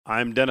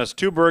I'm Dennis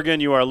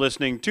Tubergen. You are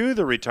listening to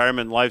the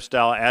Retirement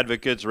Lifestyle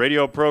Advocates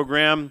radio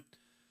program.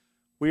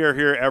 We are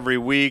here every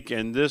week,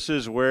 and this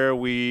is where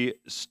we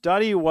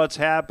study what's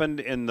happened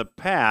in the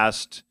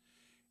past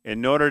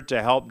in order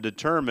to help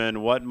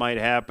determine what might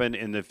happen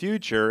in the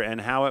future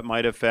and how it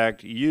might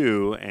affect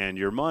you and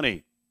your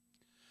money.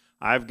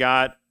 I've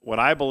got what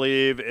I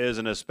believe is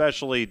an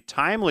especially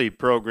timely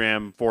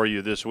program for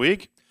you this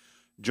week.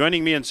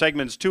 Joining me in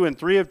segments 2 and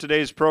 3 of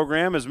today's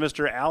program is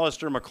Mr.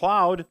 Alasdair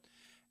McLeod.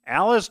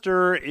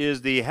 Alasdair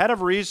is the head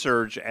of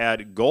research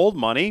at Gold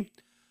Money.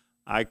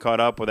 I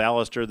caught up with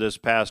Alasdair this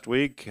past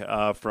week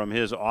from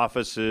his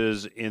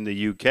offices in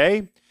the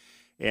UK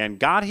and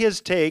got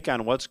his take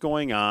on what's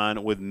going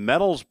on with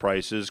metals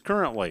prices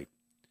currently.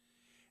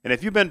 And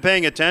if you've been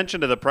paying attention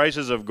to the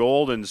prices of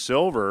gold and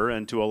silver,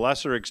 and to a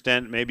lesser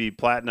extent maybe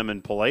platinum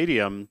and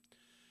palladium,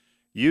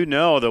 you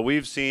know that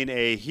we've seen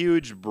a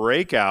huge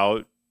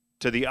breakout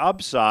to the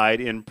upside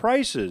in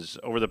prices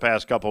over the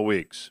past couple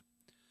weeks.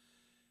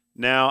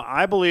 Now,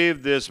 I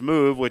believe this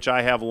move, which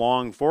I have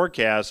long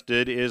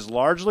forecasted, is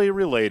largely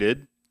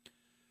related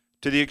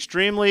to the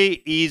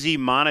extremely easy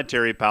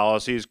monetary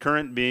policies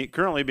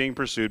currently being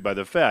pursued by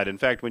the Fed. In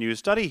fact, when you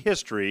study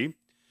history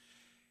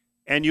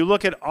and you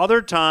look at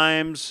other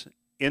times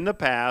in the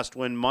past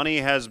when money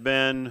has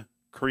been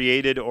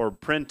created or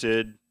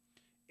printed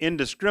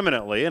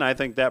indiscriminately, and I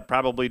think that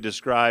probably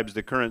describes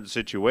the current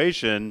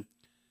situation,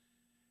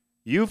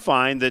 you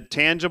find that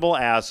tangible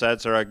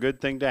assets are a good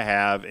thing to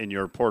have in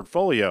your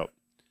portfolio.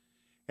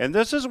 And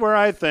this is where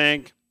I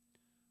think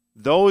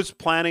those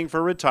planning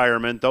for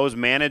retirement, those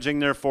managing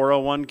their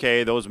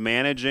 401k, those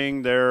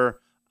managing their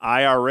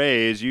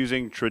IRAs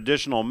using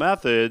traditional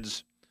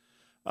methods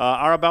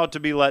are about to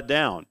be let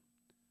down.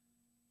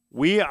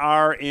 We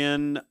are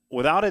in,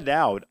 without a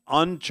doubt,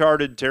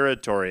 uncharted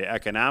territory,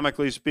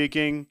 economically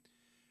speaking.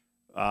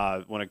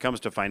 When it comes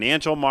to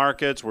financial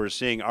markets, we're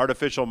seeing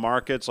artificial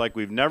markets like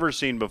we've never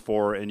seen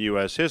before in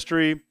U.S.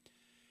 history.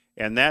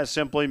 And that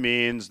simply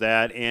means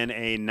that in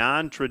a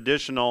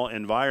non-traditional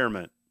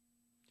environment,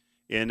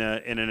 in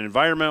an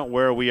environment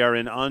where we are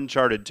in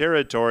uncharted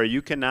territory,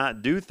 you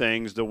cannot do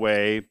things the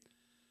way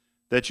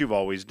that you've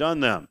always done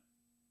them.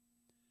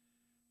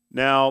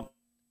 Now,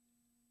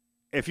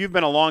 if you've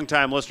been a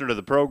long-time listener to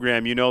the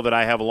program, you know that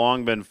I have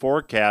long been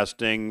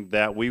forecasting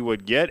that we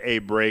would get a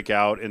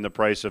breakout in the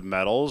price of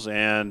metals,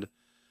 and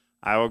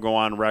I will go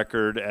on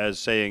record as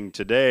saying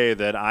today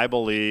that I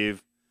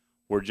believe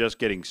we're just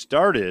getting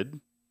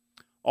started,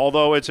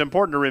 although it's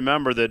important to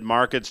remember that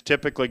markets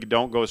typically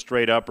don't go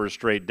straight up or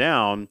straight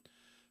down,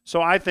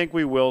 so I think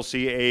we will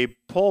see a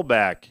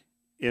pullback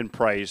in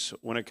price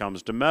when it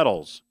comes to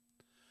metals.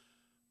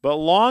 But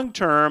long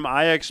term,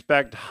 I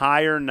expect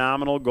higher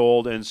nominal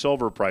gold and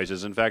silver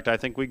prices. In fact, I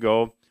think we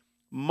go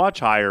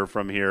much higher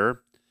from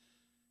here.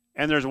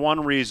 And there's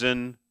one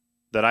reason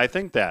that I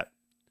think that.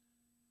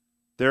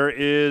 There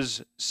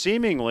is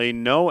seemingly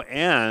no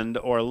end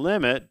or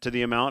limit to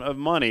the amount of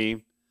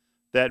money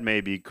that may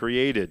be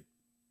created.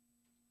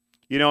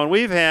 You know, and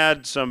we've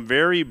had some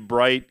very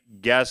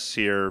bright guests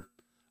here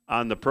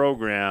on the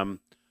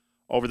program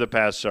over the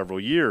past several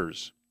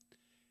years.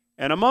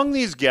 And among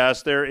these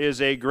guests, there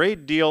is a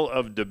great deal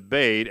of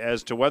debate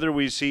as to whether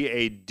we see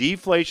a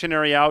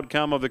deflationary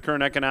outcome of the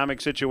current economic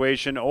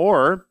situation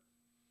or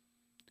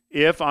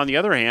if, on the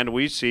other hand,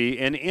 we see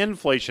an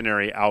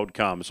inflationary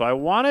outcome. So I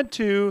wanted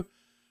to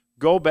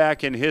go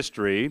back in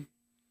history.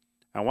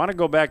 I want to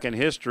go back in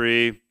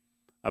history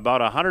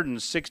about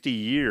 160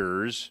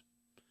 years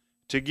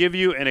to give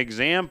you an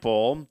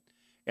example.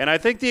 And I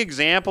think the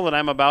example that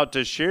I'm about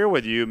to share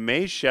with you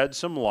may shed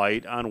some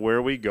light on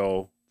where we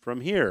go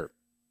from here.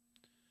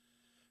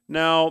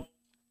 Now,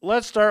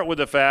 let's start with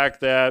the fact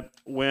that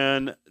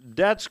when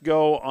debts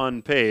go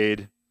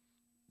unpaid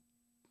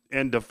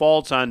and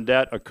defaults on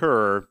debt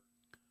occur,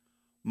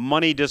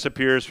 money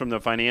disappears from the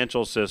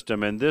financial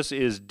system, and this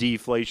is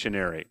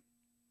deflationary.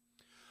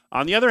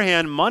 On the other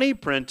hand, money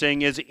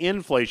printing is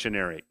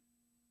inflationary,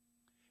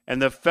 and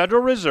the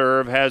Federal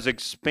Reserve has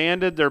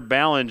expanded their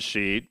balance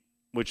sheet,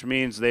 which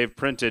means they've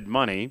printed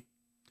money,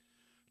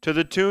 to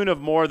the tune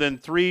of more than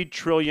 $3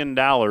 trillion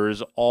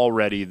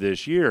already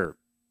this year.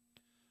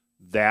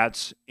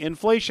 That's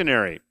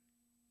inflationary.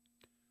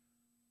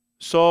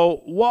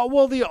 So what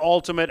will the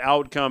ultimate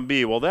outcome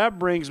be? Well, that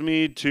brings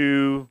me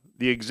to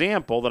the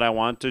example that I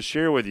want to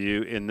share with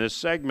you in this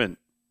segment.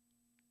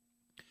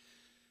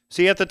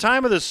 See, at the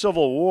time of the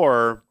Civil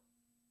War,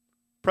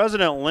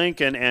 President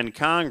Lincoln and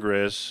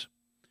Congress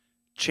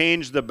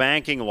changed the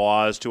banking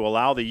laws to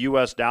allow the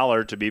U.S.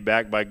 dollar to be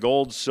backed by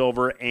gold,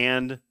 silver,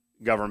 and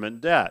government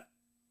debt.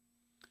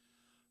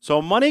 So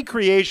money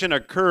creation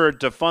occurred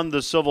to fund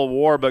the Civil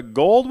War, but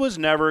gold was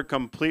never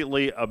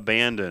completely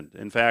abandoned.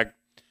 In fact,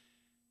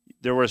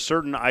 there were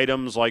certain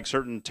items like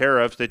certain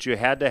tariffs that you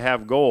had to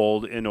have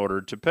gold in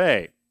order to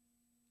pay.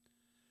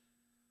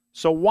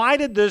 So why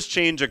did this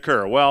change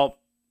occur? Well,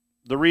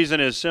 the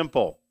reason is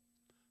simple.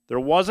 There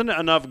wasn't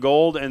enough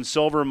gold and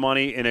silver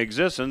money in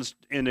existence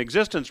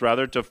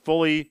to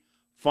fully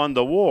fund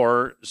the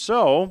war,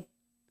 so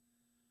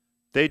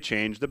they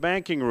changed the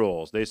banking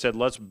rules. They said,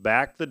 let's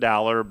back the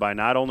dollar by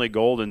not only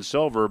gold and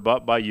silver,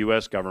 but by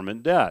U.S.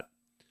 government debt.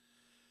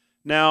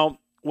 Now,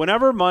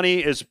 whenever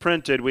money is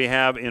printed, we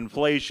have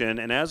inflation,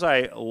 and as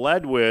I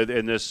led with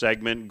in this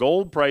segment,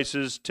 gold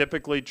prices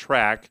typically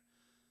track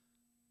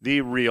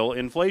the real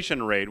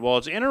inflation rate. Well,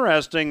 it's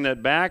interesting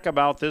that back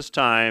about this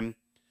time,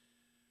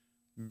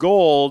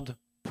 gold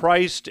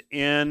priced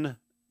in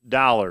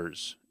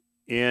dollars,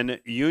 in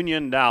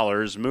union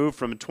dollars, moved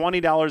from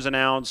 $20 an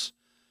ounce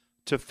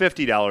to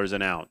 $50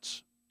 an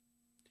ounce.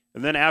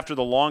 And then after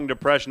the long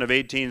depression of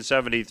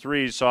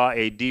 1873 saw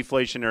a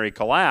deflationary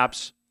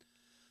collapse,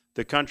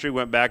 the country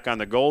went back on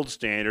the gold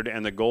standard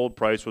and the gold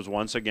price was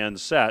once again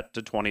set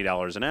to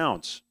 $20 an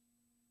ounce.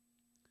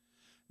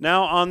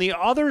 Now, on the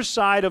other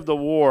side of the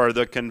war,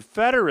 the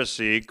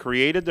Confederacy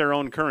created their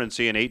own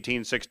currency in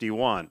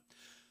 1861.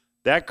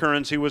 That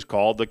currency was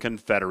called the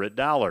Confederate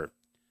dollar.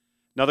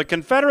 Now, the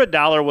Confederate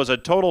dollar was a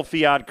total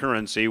fiat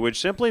currency, which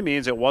simply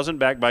means it wasn't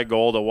backed by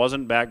gold, it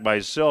wasn't backed by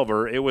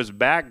silver, it was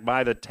backed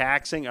by the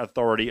taxing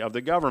authority of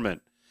the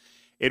government.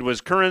 It was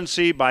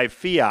currency by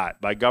fiat,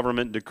 by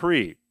government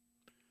decree.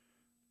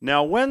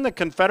 Now, when the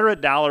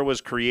Confederate dollar was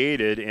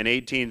created in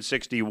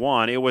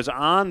 1861, it was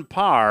on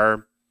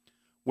par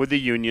with the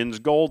Union's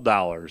gold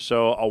dollar.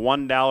 So a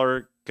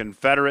 $1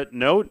 Confederate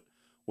note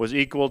was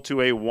equal to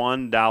a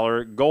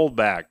 $1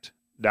 gold-backed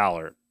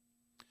dollar.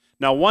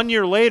 Now, 1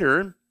 year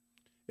later,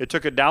 it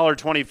took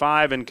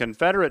 $1.25 in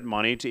Confederate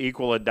money to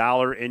equal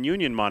 $1 in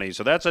Union money.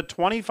 So that's a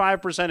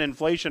 25%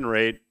 inflation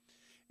rate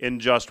in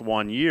just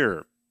 1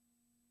 year.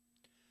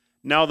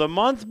 Now, the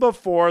month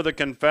before the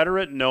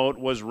Confederate note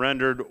was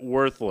rendered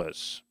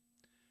worthless,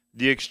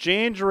 the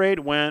exchange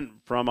rate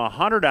went from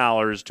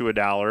 $100 to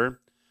 $1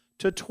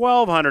 to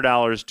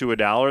 $1,200 to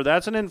 $1.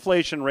 That's an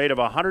inflation rate of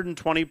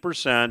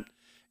 120%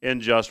 in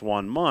just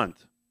 1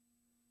 month.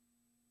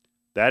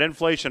 That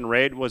inflation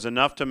rate was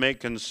enough to make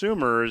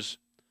consumers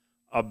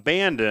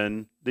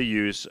abandon the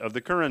use of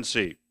the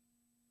currency.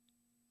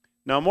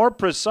 Now, more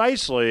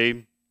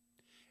precisely,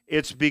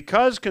 it's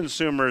because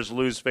consumers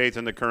lose faith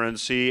in the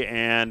currency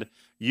and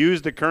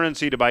use the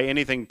currency to buy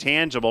anything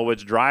tangible,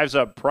 which drives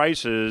up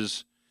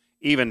prices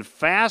even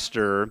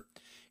faster.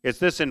 It's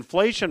this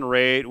inflation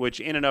rate, which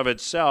in and of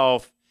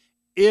itself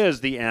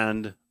is the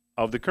end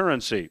of the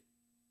currency.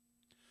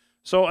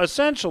 So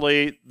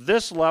essentially,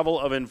 this level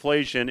of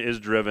inflation is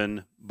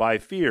driven by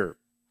fear.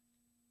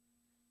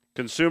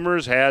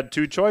 Consumers had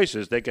two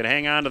choices. They could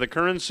hang on to the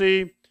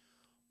currency,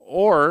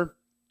 or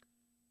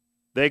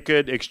they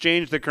could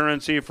exchange the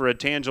currency for a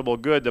tangible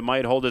good that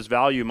might hold its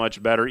value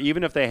much better,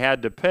 even if they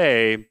had to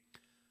pay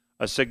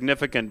a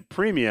significant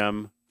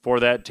premium for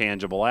that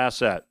tangible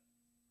asset.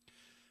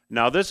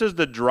 Now, this is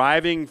the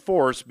driving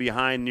force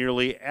behind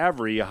nearly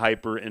every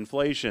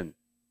hyperinflation.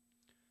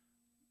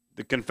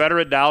 The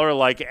Confederate dollar,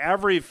 like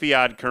every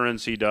fiat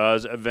currency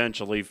does,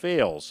 eventually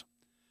fails.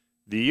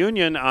 The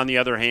Union, on the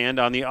other hand,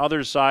 on the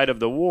other side of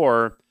the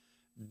war,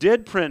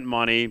 did print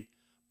money,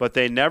 but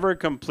they never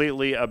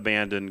completely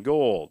abandoned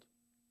gold.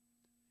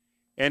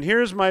 And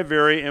here's my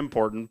very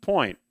important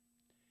point.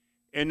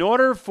 In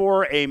order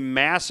for a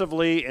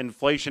massively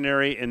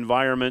inflationary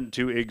environment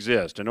to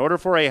exist, in order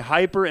for a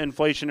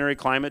hyperinflationary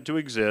climate to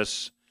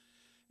exist,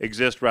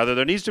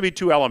 there needs to be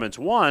two elements.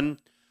 One,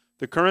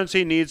 the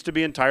currency needs to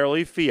be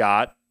entirely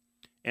fiat.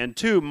 And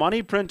two,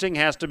 money printing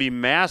has to be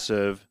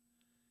massive.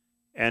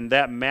 And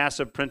that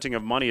massive printing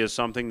of money is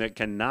something that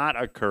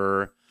cannot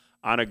occur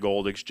on a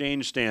gold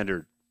exchange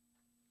standard.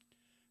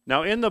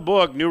 Now, in the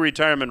book, New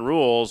Retirement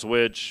Rules,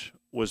 which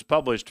was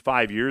published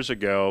 5 years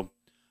ago,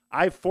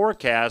 I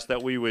forecast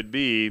that we would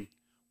be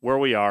where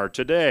we are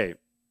today.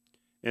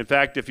 In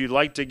fact, if you'd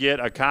like to get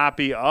a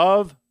copy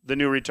of the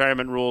New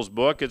Retirement Rules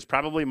book, it's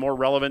probably more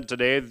relevant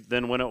today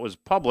than when it was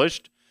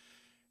published.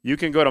 You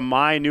can go to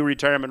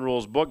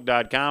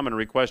mynewretirementrulesbook.com and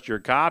request your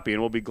copy,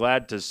 and we'll be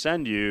glad to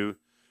send you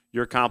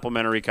your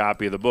complimentary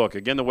copy of the book.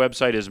 Again, the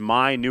website is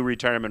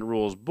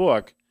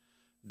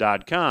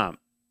mynewretirementrulesbook.com.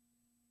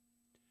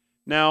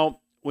 Now,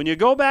 when you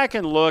go back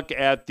and look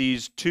at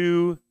these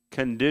two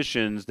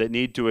conditions that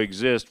need to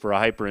exist for a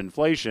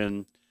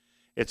hyperinflation,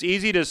 it's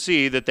easy to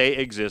see that they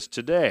exist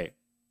today.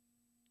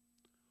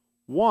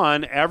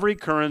 One, every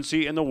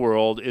currency in the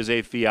world is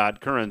a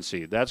fiat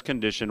currency. That's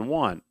condition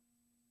one.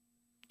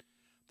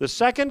 The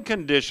second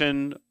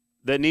condition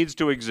that needs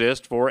to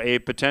exist for a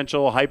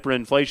potential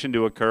hyperinflation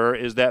to occur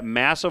is that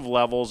massive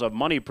levels of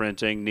money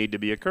printing need to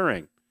be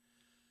occurring.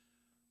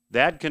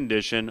 That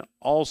condition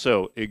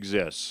also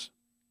exists.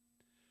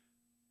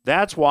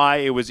 That's why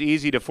it was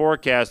easy to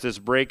forecast this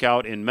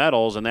breakout in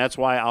metals, and that's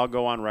why I'll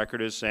go on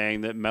record as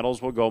saying that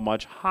metals will go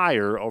much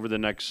higher over the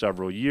next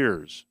several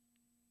years.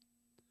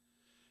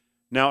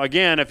 Now,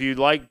 again, if you'd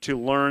like to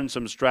learn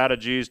some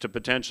strategies to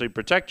potentially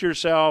protect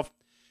yourself,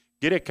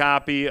 get a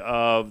copy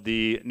of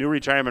the New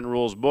Retirement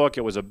Rules book.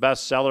 It was a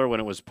bestseller when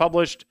it was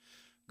published.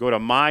 Go to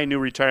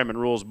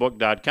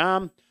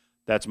mynewretirementrulesbook.com.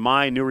 That's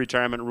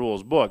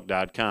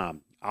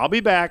mynewretirementrulesbook.com. I'll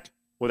be back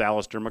with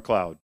Alasdair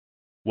McLeod.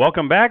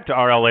 Welcome back to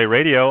RLA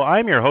Radio.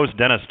 I'm your host,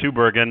 Dennis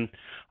Tubergen.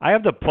 I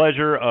have the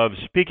pleasure of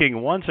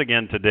speaking once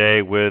again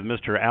today with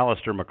Mr.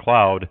 Alasdair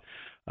McLeod.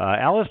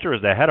 Alasdair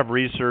is the head of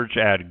research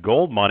at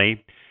Gold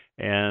Money,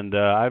 and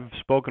I've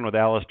spoken with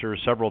Alasdair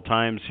several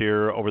times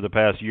here over the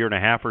past year and a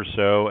half or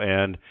so,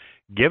 and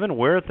given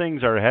where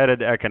things are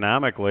headed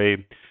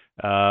economically,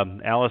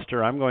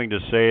 Alasdair, I'm going to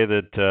say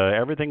that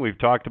everything we've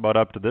talked about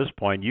up to this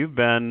point, you've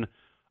been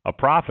a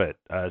prophet.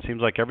 It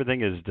seems like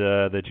everything is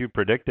that you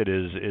predicted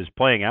is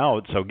playing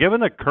out. So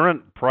given the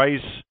current price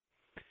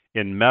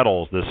in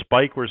metals, the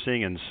spike we're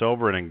seeing in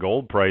silver and in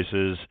gold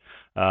prices,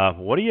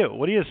 what do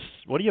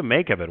you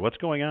make of it? What's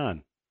going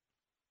on?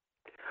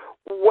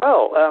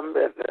 Well,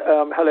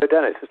 hello,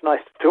 Dennis. It's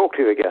nice to talk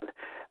to you again.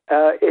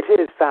 It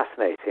is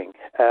fascinating.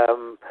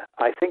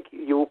 I think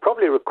you will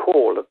probably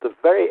recall at the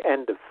very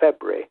end of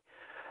February,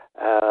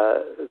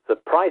 the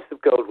price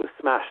of gold was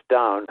smashed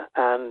down,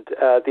 and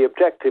the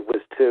objective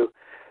was to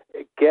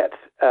get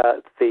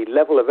the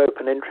level of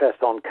open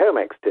interest on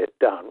COMEX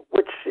down,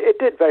 which it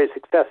did very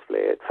successfully.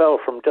 It fell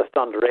from just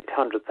under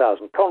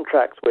 800,000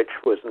 contracts, which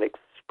was an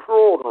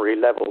extraordinary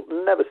level,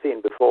 never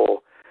seen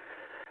before,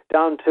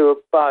 down to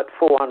about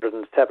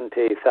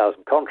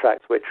 470,000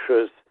 contracts, which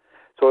was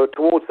sort of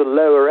towards the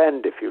lower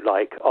end, if you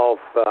like, of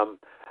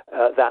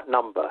that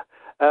number.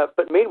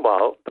 But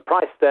meanwhile, the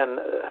price then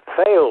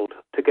failed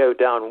to go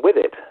down with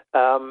it,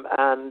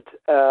 and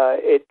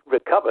it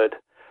recovered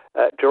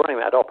during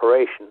that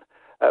operation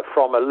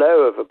from a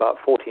low of about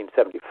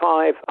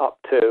 1475 up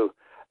to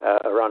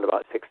around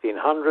about 1600,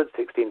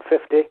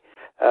 1650.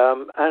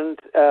 And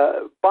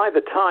by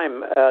the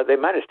time they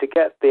managed to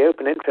get the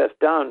open interest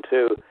down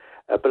to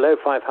below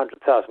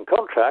 500,000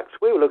 contracts,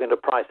 we were looking at a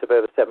price of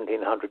over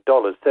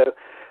 $1,700. So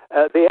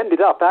they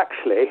ended up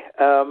actually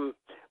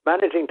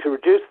managing to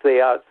reduce the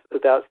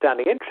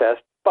outstanding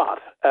interest, but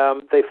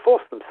they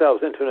forced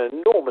themselves into an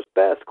enormous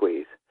bear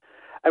squeeze.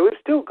 And we've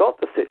still got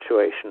the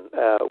situation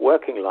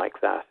working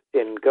like that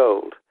in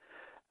gold.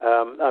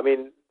 I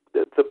mean,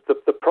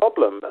 the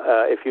problem,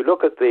 if you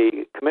look at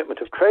the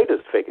commitment of traders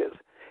figures,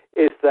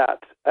 is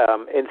that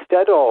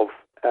instead of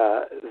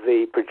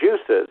the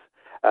producers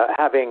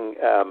having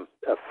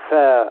a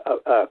fair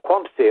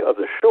quantity of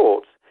the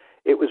shorts,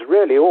 it was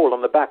really all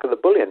on the back of the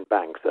bullion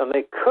banks, and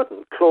they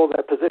couldn't claw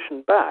their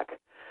position back.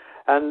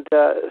 And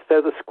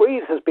so the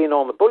squeeze has been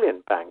on the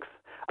bullion banks.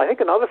 I think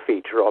another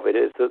feature of it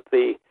is that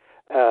the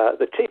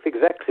chief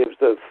executives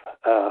of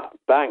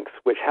banks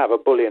which have a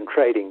bullion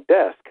trading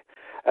desk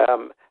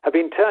have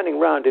been turning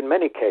around in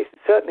many cases,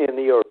 certainly in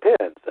the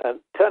Europeans, and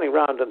turning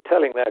around and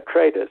telling their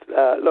traders,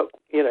 look,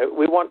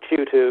 we want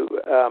you to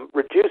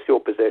reduce your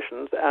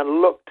positions and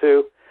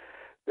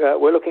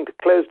we're looking to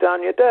close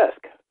down your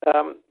desk.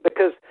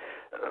 Because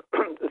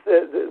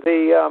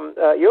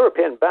the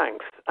European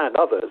banks and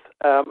others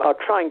are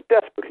trying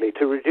desperately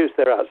to reduce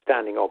their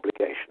outstanding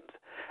obligations.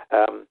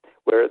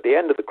 We're at the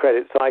end of the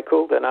credit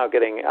cycle. They're now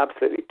getting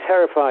absolutely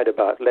terrified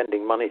about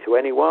lending money to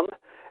anyone.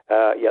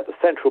 Yet the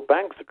central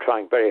banks are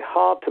trying very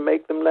hard to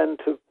make them lend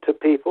to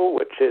people,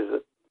 which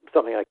is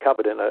something I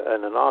covered in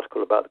an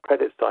article about the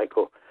credit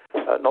cycle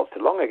not so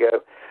long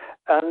ago.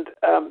 And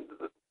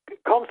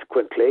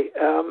consequently,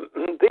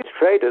 these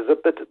traders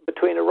are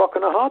between a rock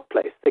and a hard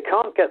place. They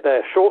can't get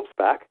their shorts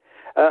back,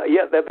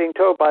 yet they're being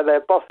told by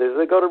their bosses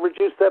they've got to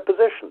reduce their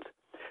positions.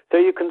 So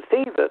you can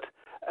see that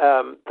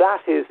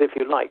that is, if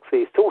you like,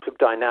 the sort of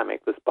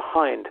dynamic that's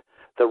behind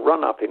the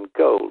run-up in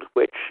gold,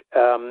 which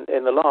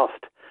in the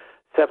last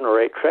 7 or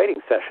 8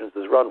 trading sessions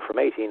has run from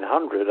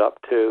 1,800 up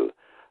to,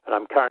 and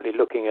I'm currently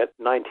looking at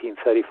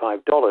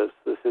 $1,935.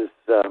 This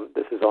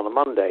is on a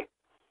Monday.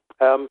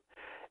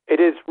 It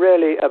is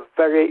really a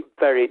very,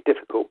 very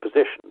difficult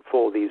position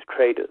for these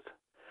traders.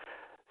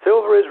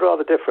 Silver is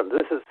rather different.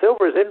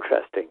 Silver is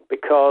interesting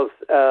because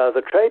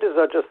the traders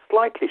are just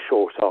slightly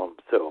short on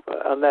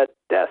silver, and they're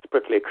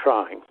desperately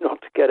trying not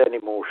to get any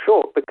more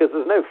short because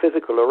there's no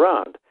physical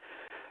around.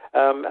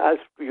 As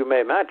you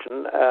may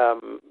imagine,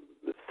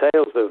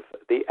 sales of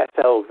the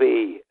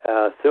SLV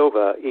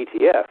silver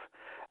ETF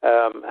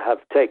have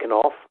taken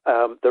off.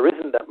 There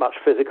isn't that much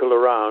physical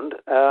around,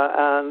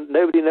 and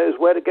nobody knows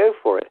where to go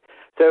for it.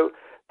 So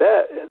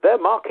they're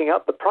marking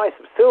up the price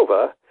of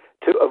silver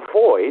to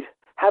avoid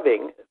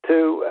having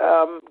to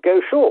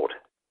go short,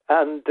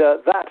 and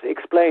that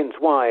explains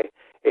why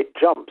it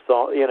jumps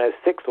on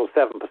 6 or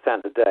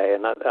 7% a day.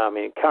 And I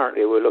mean,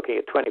 currently we're looking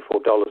at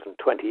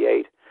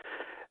 $24.28.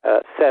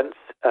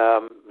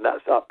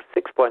 That's up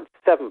 6.7%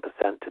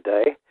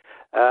 today,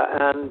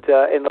 and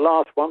in the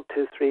last 1,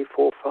 2, 3,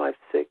 4, 5,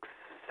 6,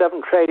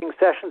 7 trading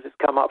sessions, it's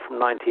come up from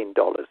 $19.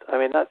 I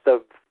mean, that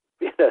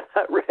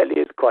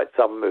really is quite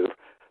some move.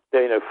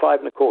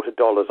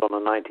 $5.25 on a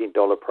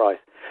 $19 price.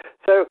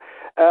 So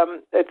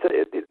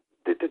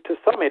to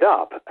sum it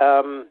up,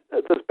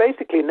 there's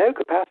basically no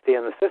capacity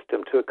in the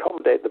system to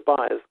accommodate the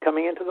buyers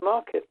coming into the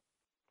market.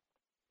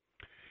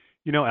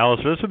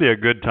 Alasdair, this would be a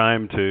good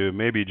time to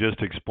maybe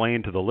just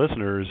explain to the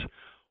listeners,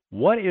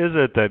 what is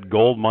it that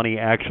Gold Money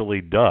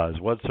actually does?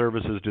 What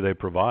services do they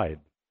provide?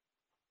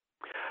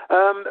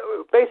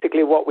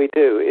 Basically, what we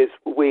do is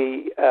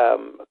we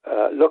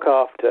look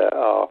after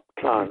our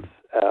clients'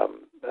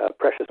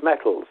 precious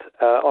metals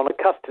on a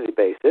custody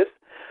basis.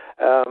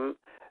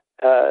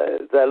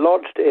 They're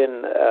lodged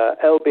in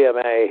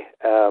LBMA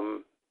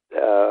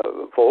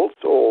vaults,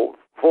 or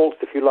vaults,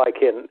 if you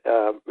like, in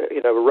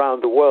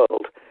around the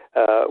world,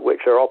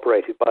 which are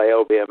operated by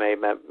LBMA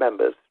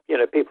members.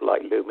 People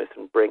like Loomis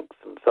and Brinks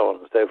and so on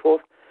and so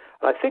forth.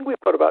 And I think we've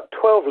got about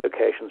 12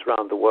 locations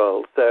around the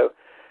world. So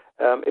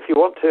if you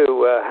want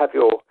to have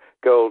your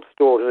gold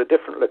stored in a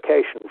different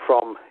location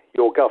from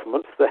your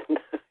government, then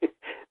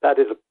that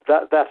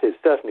is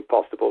certainly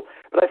possible.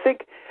 But I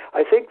think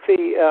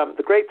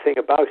the great thing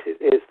about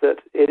it is that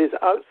it is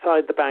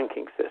outside the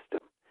banking system.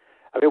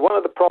 I mean, one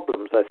of the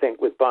problems, I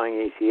think, with buying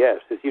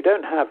ETFs is you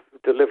don't have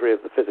delivery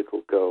of the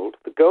physical gold.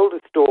 The gold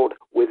is stored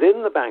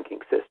within the banking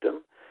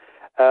system.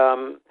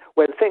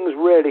 When things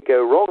really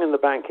go wrong in the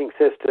banking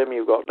system,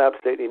 you've got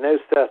absolutely no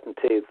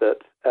certainty that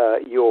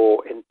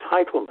your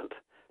entitlement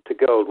to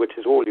gold, which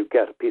is all you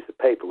get, a piece of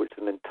paper, which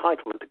is an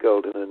entitlement to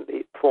gold in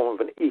the form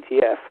of an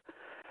ETF.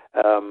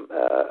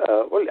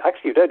 Well,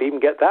 actually, you don't even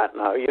get that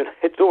now.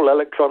 It's all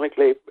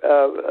electronically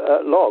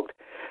logged.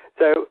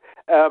 So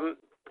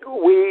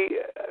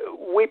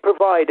we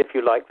provide, if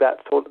you like, that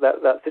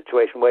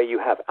situation where you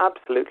have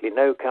absolutely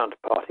no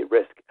counterparty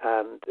risk,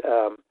 and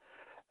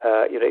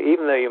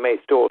even though you may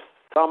store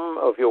some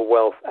of your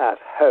wealth at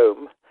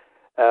home,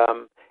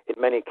 in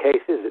many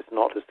cases it's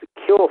not a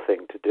secure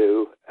thing to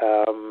do.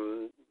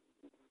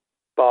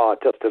 Bar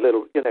just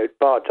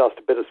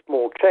a bit of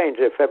small change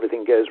if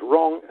everything goes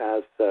wrong,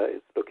 as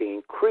it's looking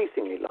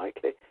increasingly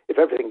likely. If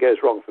everything goes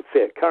wrong for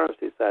fiat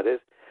currencies, that is.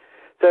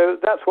 So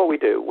that's what we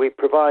do. We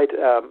provide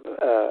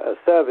a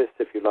service,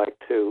 if you like,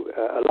 to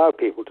allow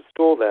people to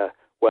store their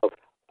wealth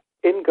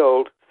in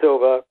gold,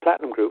 silver,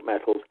 platinum group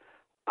metals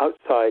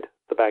outside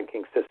the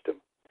banking system.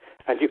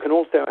 And you can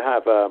also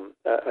have a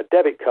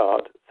debit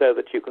card so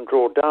that you can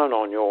draw down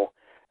on your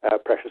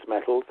precious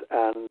metals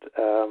and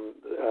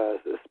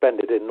spend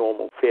it in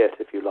normal fiat,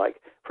 if you like,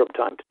 from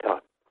time to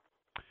time.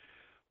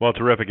 Well,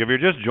 terrific. If you're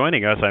just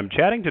joining us, I'm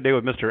chatting today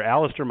with Mr.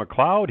 Alasdair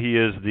McLeod. He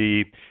is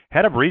the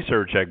head of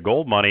research at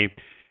Gold Money.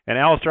 And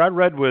Alasdair, I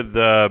read with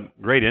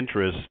great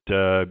interest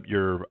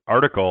your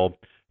article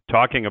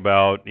talking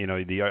about,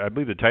 I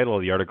believe the title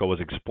of the article was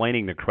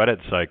Explaining the Credit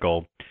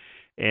Cycle.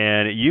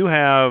 And you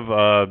have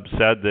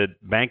said that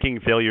banking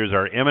failures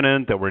are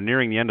imminent, that we're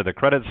nearing the end of the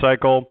credit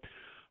cycle.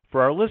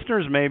 For our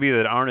listeners maybe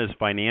that aren't as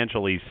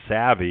financially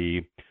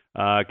savvy,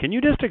 can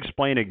you just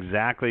explain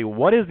exactly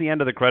what is the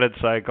end of the credit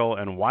cycle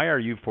and why are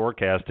you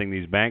forecasting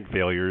these bank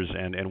failures,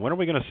 and when are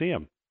we going to see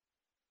them?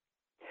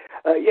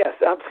 Yes,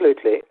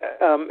 absolutely.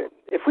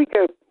 If we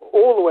go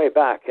all the way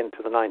back into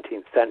the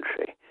 19th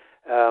century,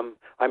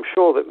 I'm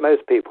sure that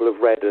most people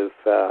have read of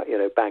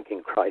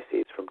banking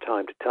crises from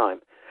time to time.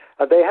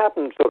 They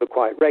happen sort of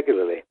quite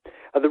regularly.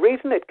 The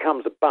reason it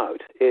comes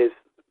about is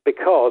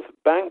because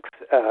banks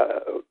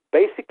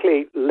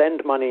basically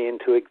lend money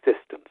into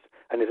existence,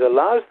 and it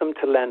allows them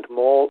to lend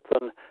more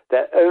than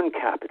their own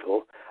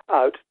capital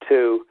out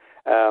to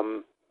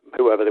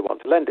whoever they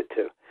want to lend it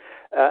to.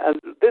 And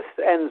this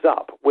ends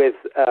up with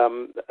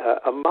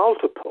a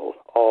multiple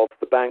of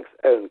the bank's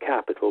own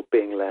capital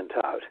being lent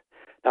out.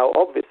 Now,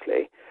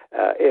 obviously,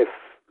 if,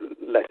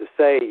 let us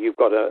say, you've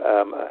got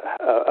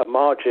a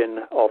margin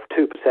of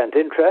 2%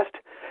 interest,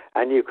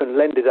 and you can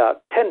lend it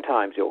out 10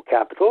 times your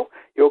capital,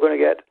 you're going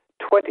to get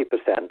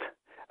 20%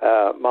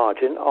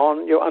 margin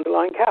on your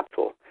underlying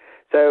capital.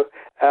 So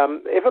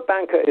if a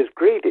banker is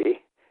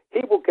greedy,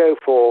 he will go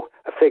for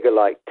a figure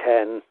like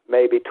 10,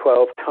 maybe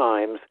 12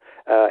 times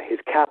his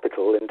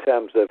capital in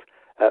terms of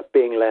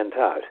being lent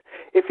out.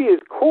 If he is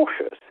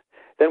cautious,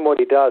 then what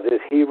he does is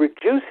he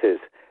reduces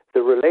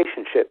the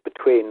relationship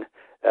between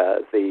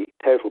the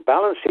total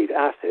balance sheet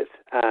assets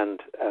and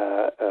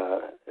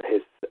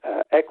his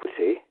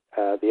equity,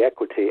 the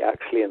equity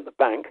actually in the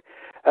bank,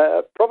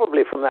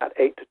 probably from that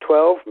 8 to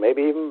 12,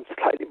 maybe even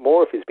slightly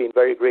more if he's been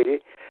very greedy,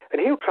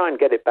 and he'll try and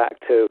get it back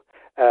to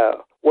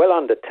well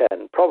under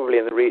 10, probably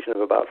in the region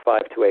of about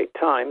 5 to 8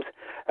 times,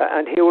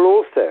 and he will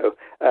also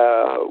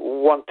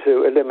want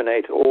to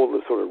eliminate all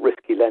the sort of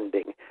risky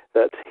lending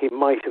that he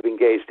might have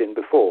engaged in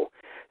before.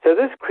 So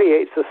this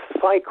creates a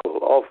cycle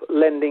of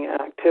lending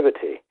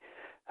activity.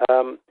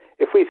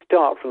 If we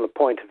start from the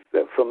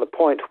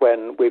point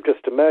when we're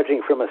just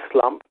emerging from a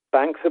slump,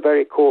 banks are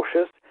very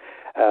cautious.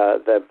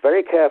 They're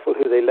very careful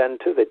who they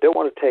lend to. They don't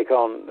want to take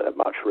on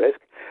much risk.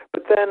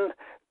 But then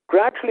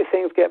gradually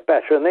things get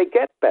better, and they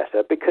get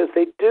better because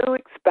they do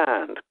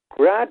expand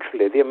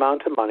gradually the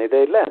amount of money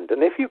they lend.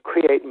 And if you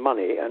create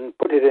money and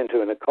put it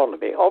into an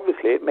economy,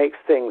 obviously it makes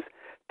things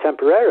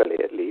temporarily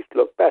at least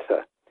look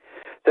better.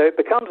 So it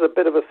becomes a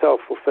bit of a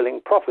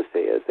self-fulfilling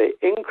prophecy as they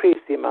increase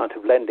the amount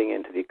of lending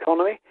into the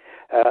economy.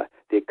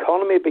 The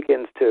economy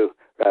begins to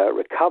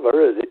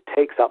recover as it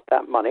takes up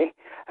that money,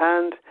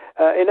 and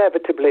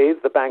inevitably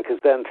the bankers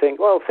then think,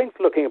 well, things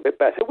are looking a bit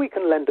better, we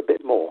can lend a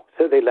bit more.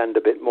 So they lend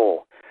a bit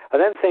more.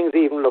 And then things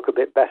even look a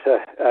bit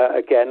better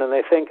again, and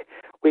they think,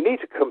 we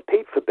need to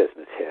compete for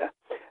business here.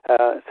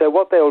 So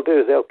what they'll do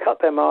is they'll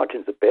cut their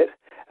margins a bit,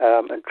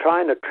 and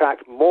try and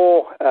attract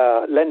more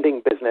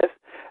lending business.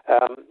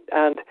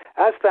 And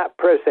as that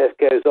process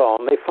goes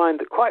on, they find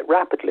that quite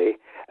rapidly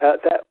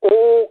they're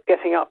all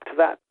getting up to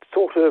that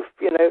sort of,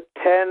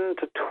 10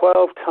 to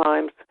 12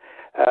 times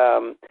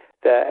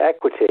their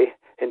equity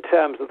in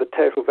terms of the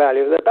total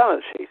value of their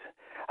balance sheet.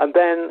 And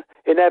then,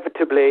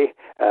 inevitably,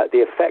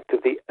 the effect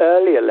of the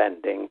earlier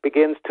lending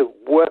begins to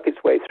work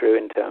its way through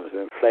in terms of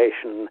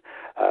inflation,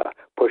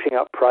 pushing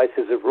up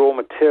prices of raw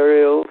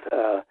materials,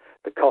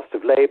 the cost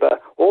of labor,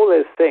 all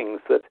those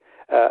things that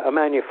a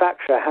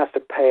manufacturer has to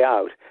pay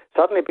out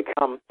suddenly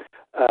become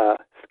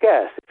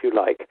scarce, if you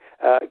like,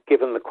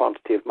 given the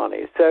quantity of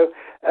money. So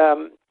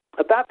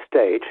at that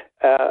stage,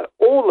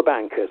 all the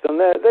bankers, and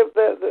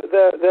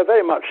they're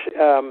very much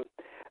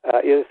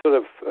sort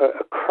of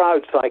a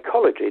crowd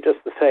psychology,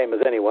 just the same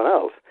as anyone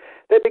else.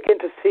 They begin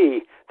to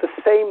see the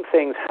same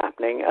things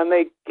happening, and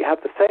they have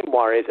the same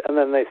worries, and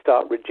then they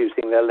start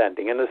reducing their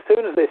lending. And as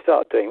soon as they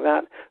start doing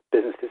that,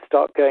 businesses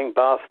start going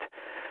bust,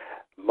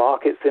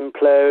 markets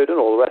implode, and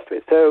all the rest of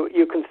it. So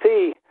you can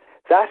see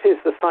that is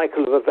the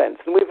cycle of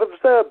events, and we've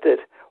observed it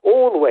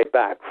all the way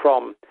back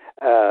from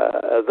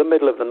the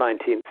middle of the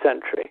 19th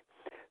century.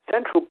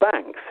 Central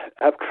banks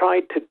have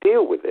tried to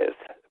deal with this,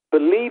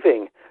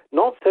 believing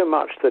not so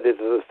much that it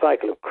is a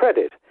cycle of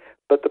credit,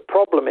 but the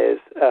problem is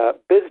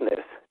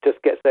business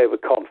just gets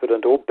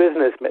overconfident, or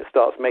business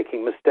starts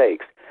making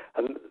mistakes.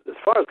 And as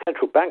far as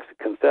central banks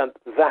are concerned,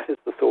 that is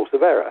the source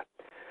of error.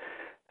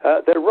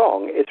 They're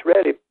wrong. It's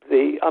really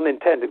the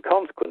unintended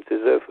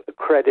consequences of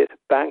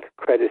bank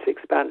credit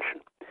expansion.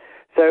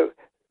 So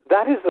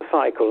that is the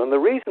cycle. And the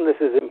reason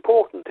this is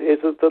important is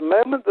that the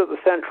moment that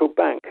the central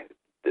bank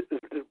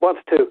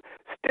wants to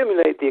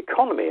stimulate the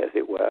economy, as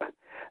it were,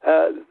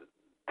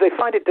 they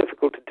find it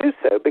difficult to do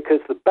so because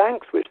the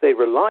banks which they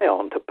rely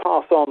on to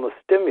pass on the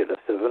stimulus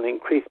of an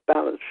increased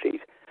balance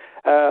sheet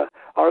are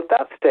at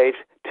that stage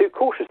too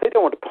cautious. They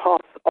don't want to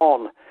pass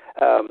on,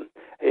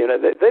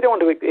 they don't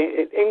want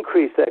to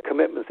increase their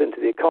commitments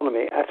into the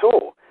economy at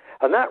all.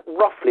 And that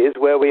roughly is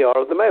where we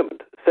are at the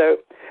moment. So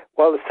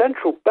while the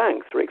central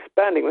banks are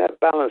expanding their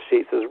balance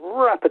sheets as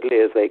rapidly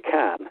as they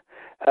can,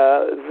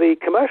 the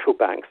commercial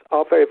banks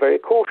are very, very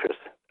cautious.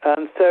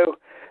 And so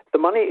the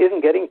money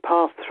isn't getting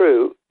passed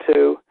through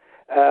to,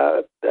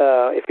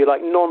 if you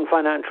like,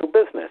 non-financial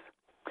business.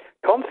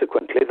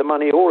 Consequently, the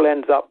money all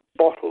ends up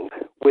bottled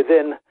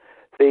within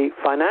the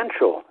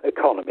financial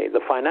economy,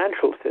 the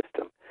financial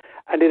system,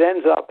 and it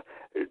ends up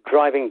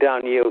driving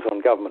down yields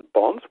on government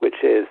bonds,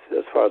 which is,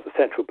 as far as the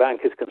central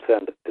bank is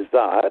concerned,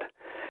 desired.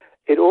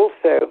 It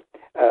also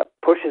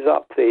pushes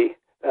up the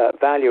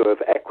value of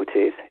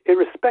equities,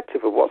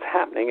 irrespective of what's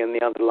happening in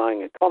the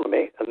underlying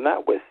economy, and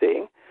that we're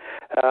seeing.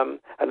 And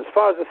as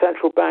far as the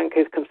central bank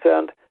is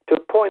concerned, to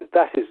a point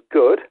that is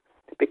good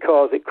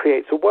because it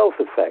creates a wealth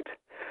effect.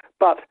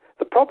 But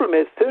the problem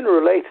is, sooner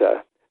or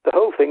later, the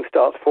whole thing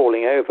starts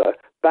falling over.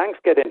 Banks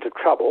get into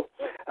trouble,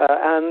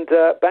 and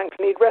banks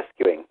need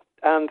rescuing.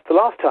 And the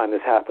last time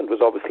this happened was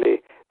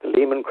obviously the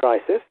Lehman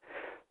crisis.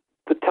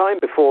 The time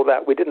before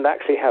that, we didn't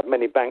actually have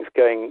many banks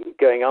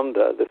going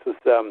under. This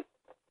was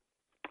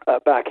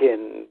back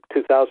in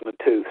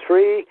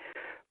 2002-03.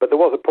 But there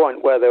was a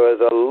point where there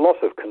was a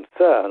lot of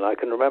concern, I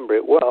can remember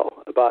it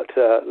well, about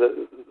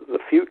the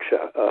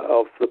future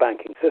of the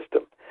banking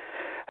system.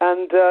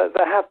 And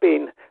there have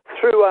been,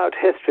 throughout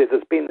history,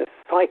 there's been this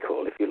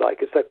cycle, if you like.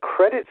 It's a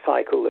credit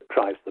cycle that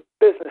drives the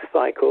business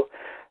cycle,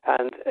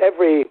 and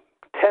every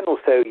 10 or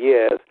so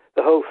years,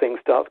 the whole thing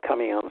starts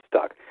coming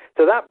unstuck.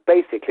 So that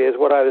basically is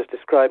what I was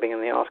describing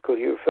in the article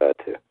you referred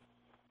to.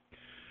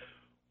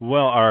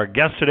 Well, our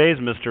guest today is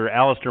Mr.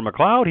 Alasdair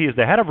McLeod. He is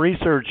the head of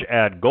research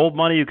at Gold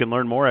Money. You can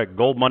learn more at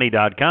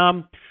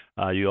goldmoney.com.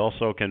 You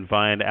also can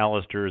find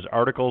Alasdair's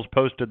articles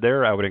posted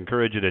there. I would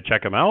encourage you to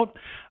check them out.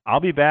 I'll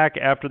be back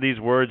after these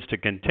words to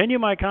continue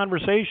my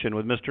conversation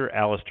with Mr.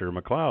 Alasdair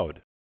McLeod.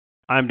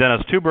 I'm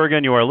Dennis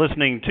Tubergen. You are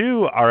listening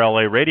to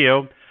RLA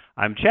Radio.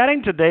 I'm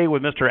chatting today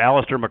with Mr.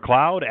 Alasdair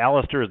McLeod.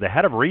 Alasdair is the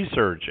head of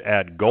research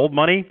at Gold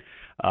Money.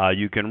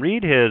 You can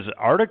read his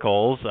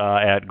articles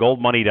at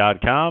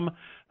goldmoney.com.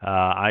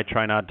 I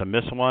try not to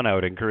miss one. I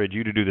would encourage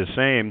you to do the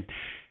same.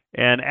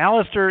 And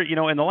Alasdair,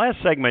 in the last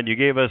segment, you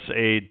gave us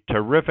a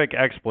terrific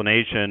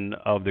explanation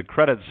of the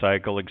credit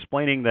cycle,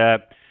 explaining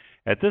that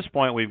at this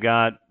point we've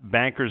got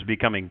bankers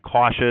becoming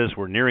cautious.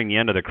 We're nearing the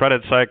end of the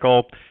credit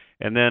cycle.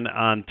 And then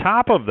on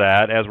top of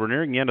that, as we're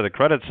nearing the end of the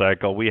credit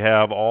cycle, we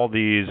have all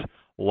these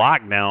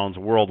lockdowns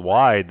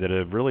worldwide that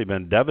have really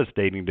been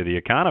devastating to the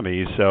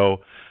economy.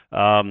 So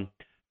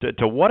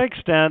to what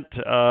extent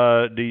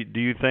do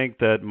you think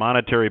that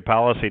monetary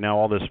policy, now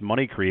all this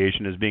money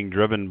creation, is being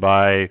driven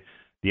by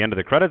the end of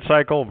the credit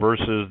cycle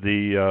versus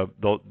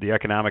the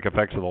economic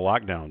effects of the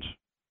lockdowns?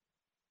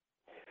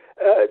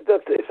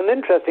 It's an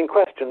interesting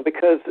question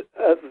because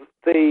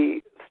the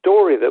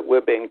story that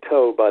we're being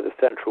told by the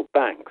central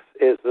banks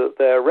is that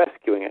they're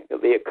rescuing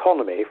the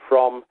economy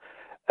from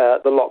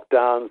the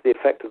lockdowns, the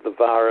effect of the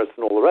virus,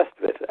 and all the rest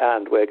of it,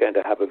 and we're going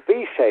to have a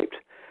V-shaped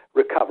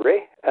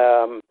recovery.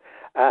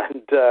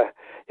 And,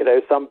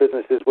 some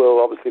businesses will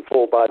obviously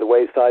fall by the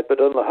wayside, but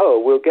on the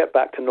whole, we'll get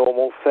back to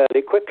normal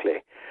fairly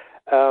quickly.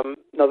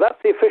 Now,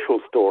 that's the official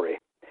story.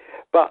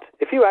 But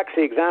if you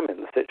actually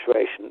examine the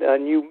situation,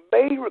 and you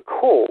may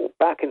recall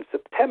back in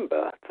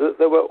September that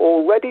there were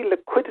already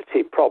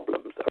liquidity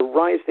problems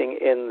arising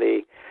in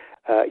the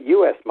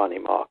U.S. money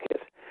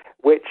market,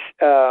 which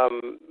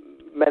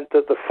meant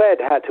that the Fed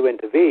had to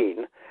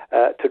intervene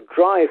to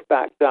drive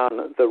back down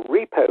the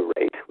repo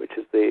rate, which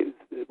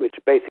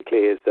basically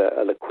is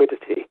a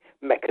liquidity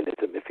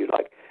mechanism, if you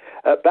like,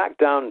 back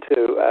down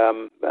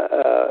to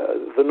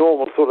the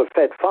normal sort of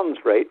Fed funds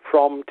rate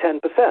from 10%.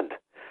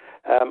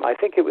 I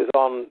think it was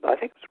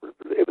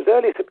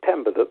early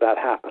September that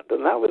happened,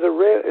 and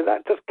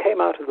that just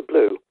came out of the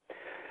blue.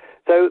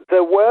 So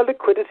there were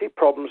liquidity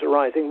problems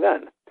arising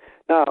then.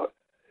 Now,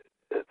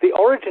 the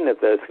origin of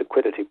those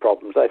liquidity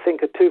problems, I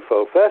think, are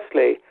twofold.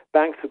 Firstly,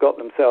 banks have got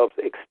themselves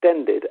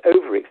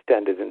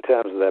overextended in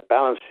terms of their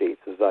balance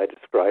sheets, as I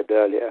described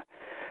earlier.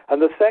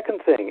 And the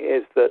second thing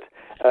is that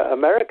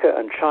America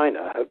and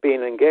China have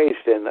been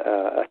engaged in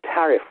a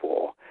tariff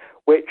war,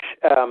 which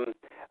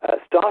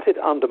started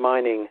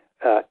undermining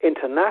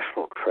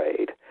international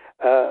trade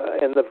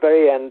in the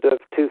very end of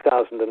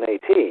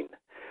 2018.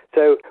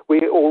 So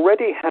we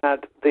already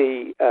had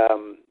the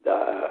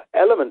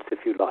elements, if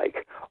you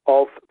like,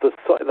 of the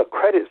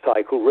credit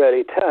cycle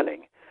really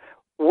turning,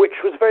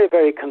 which was very,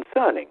 very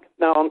concerning.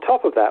 Now, on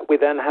top of that, we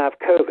then have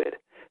COVID.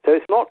 So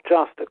it's not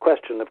just a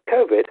question of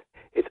COVID,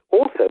 it's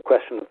also a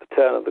question of the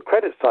turn of the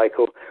credit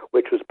cycle,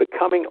 which was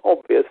becoming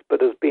obvious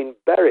but has been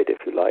buried,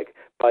 if you like,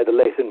 by the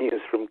later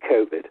news from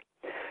COVID.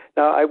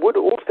 Now, I would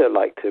also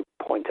like to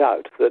point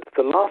out that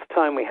the last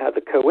time we had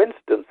the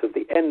coincidence of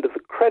the end of the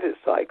credit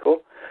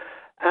cycle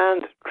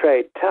and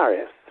trade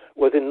tariffs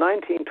was in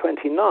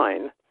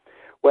 1929,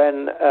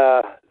 when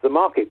the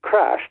market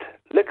crashed,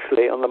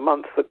 literally on the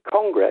month that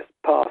Congress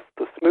passed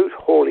the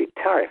Smoot-Hawley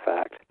Tariff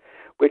Act,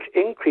 which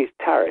increased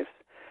tariffs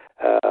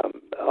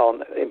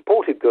on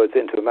imported goods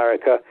into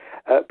America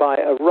by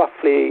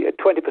roughly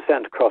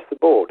 20% across the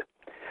board.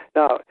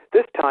 Now,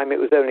 this time it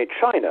was only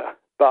China,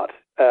 but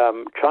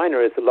China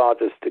is the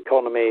largest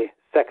economy,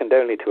 second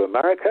only to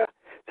America.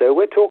 So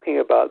we're talking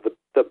about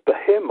the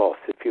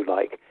behemoth, if you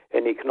like,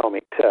 in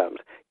economic terms,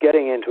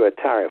 getting into a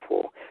tariff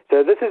war.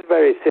 So this is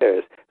very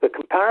serious. The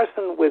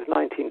comparison with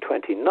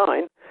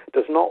 1929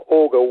 does not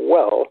augur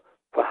well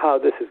for how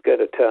this is going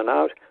to turn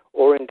out,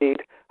 or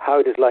indeed how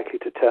it is likely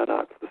to turn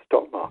out for the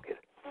stock market.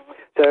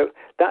 So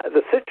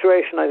the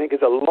situation, I think,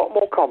 is a lot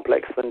more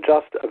complex than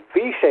just a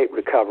V-shaped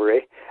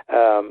recovery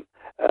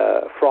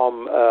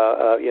from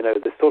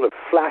this sort of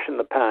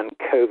flash-in-the-pan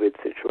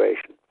COVID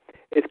situation.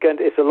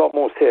 It's a lot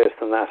more serious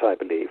than that, I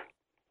believe.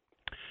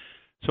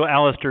 So,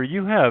 Alasdair,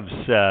 you have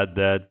said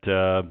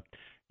that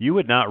you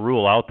would not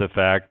rule out the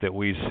fact that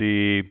we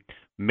see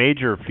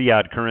major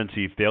fiat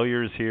currency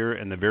failures here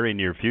in the very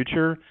near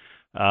future.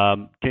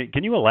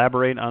 Can you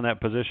elaborate on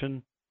that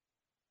position?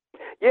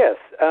 Yes,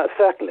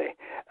 certainly.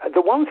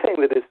 The one thing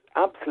that is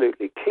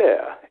absolutely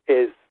clear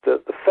is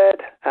that the Fed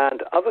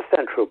and other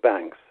central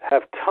banks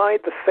have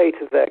tied the fate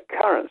of their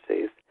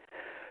currencies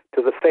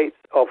to the fates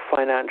of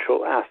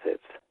financial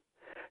assets.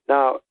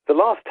 Now, the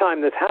last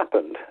time this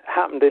happened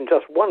in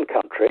just one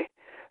country,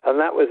 and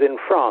that was in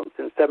France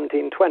in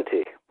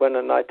 1720, when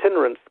an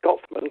itinerant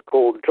Scotsman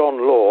called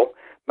John Law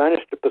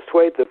managed to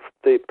persuade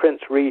the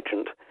Prince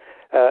Regent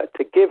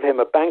to give him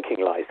a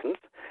banking license,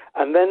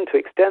 and then to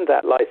extend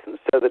that license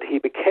so that he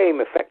became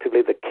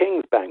effectively the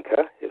king's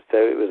banker. So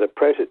it was a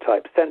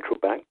prototype central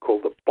bank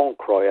called the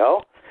Banque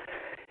Royale.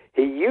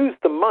 He used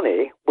the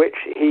money which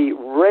he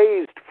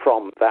raised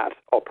from that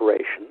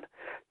operation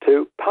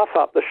to puff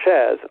up the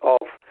shares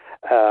of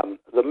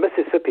the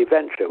Mississippi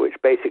Venture, which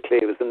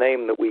basically was the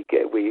name that we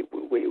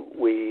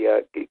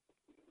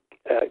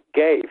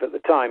gave at the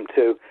time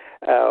to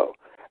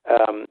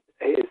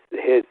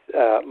his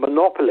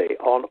monopoly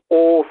on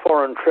all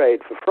foreign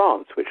trade for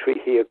France, which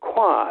he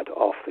acquired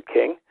off the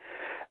king.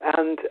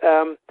 And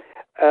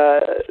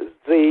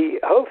the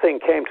whole thing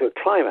came to a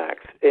climax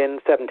in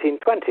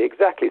 1720,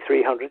 exactly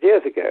 300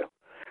 years ago.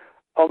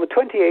 On the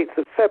 28th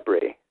of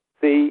February,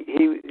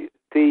 the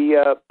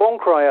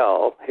Banque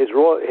Royale, his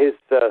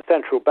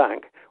central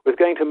bank, was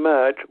going to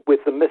merge with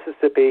the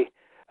Mississippi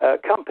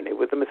company,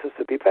 with the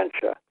Mississippi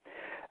Venture.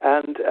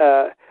 And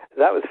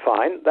that was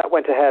fine. That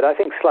went ahead, I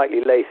think, slightly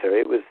later.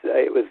 It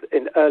was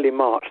in early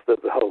March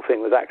that the whole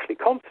thing was actually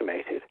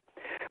consummated.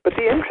 But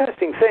the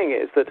interesting thing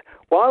is that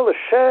while the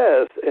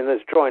shares in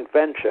this joint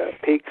venture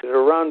peaked at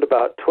around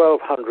about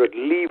 1,200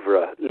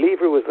 livres,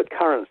 livre was the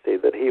currency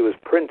that he was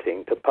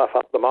printing to puff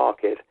up the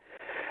market,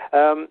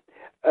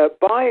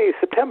 by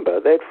September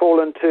they'd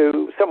fallen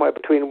to somewhere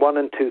between 1,000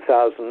 and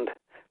 2,000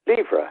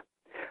 livres.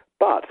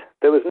 But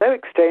there was no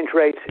exchange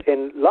rate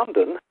in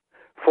London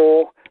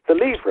for the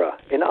livre.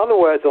 In other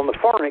words, on the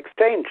foreign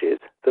exchanges,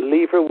 the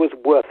livre was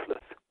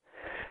worthless.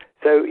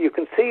 So you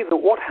can see that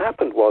what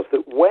happened was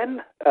that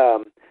when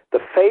the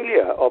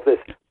failure of this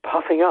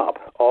puffing up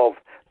of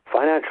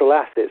financial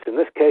assets, in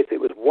this case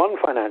it was one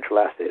financial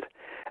asset,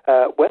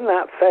 when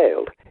that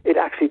failed, it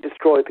actually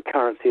destroyed the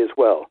currency as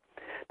well.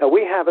 Now,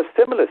 we have a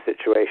similar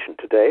situation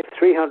today,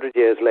 300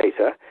 years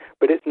later,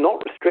 but it's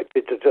not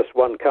restricted to just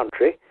one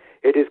country.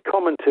 It is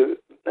common to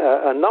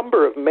a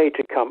number of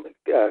major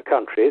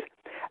countries,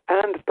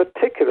 and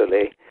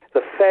particularly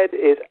the Fed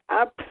is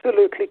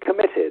absolutely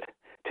committed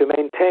to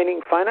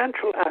maintaining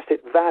financial asset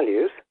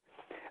values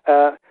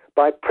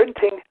by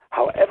printing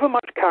however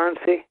much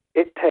currency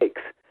it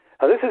takes.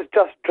 Now, this is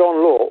just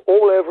John Law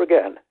all over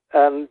again.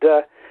 And,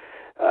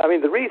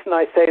 the reason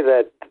I say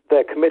that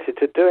they're committed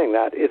to doing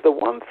that is the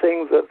one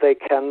thing that they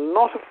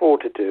cannot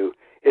afford to do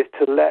is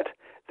to let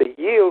the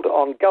yield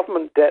on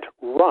government debt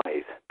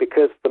rise,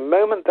 because the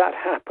moment that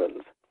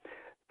happens,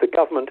 the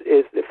government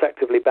is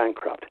effectively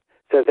bankrupt.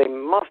 So they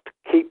must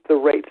keep the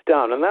rates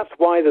down. And that's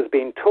why there's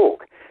been so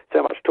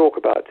much talk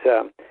about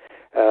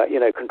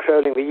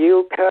controlling the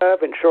yield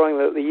curve, ensuring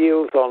that the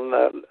yields on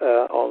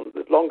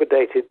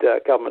longer-dated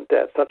government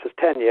debt, such as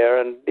 10-year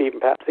and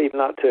perhaps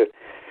even up to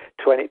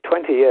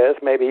 20 years,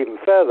 maybe even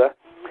further,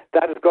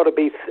 that has got to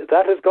be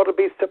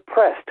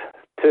suppressed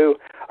to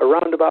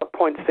around about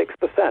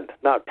 0.6%.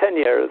 Now,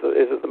 10-year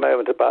is at the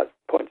moment about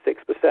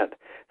 0.6%.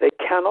 They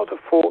cannot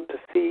afford to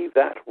see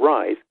that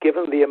rise,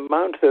 given the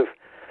amount of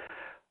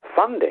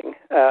funding,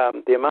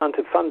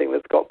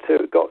 that's got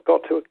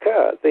to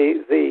occur.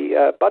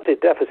 The budget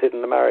deficit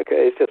in America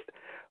is just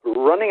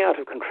running out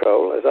of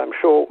control, as I'm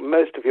sure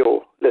most of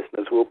your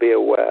listeners will be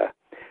aware.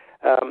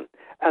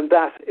 And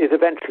that is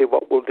eventually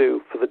what we'll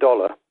do for the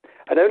dollar.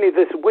 And only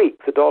this week,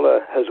 the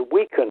dollar has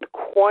weakened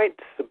quite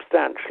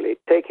substantially,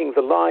 taking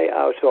the lie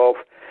out of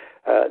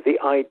the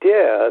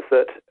idea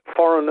that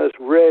foreigners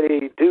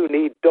really do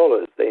need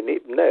dollars. They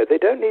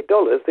don't need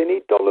dollars. They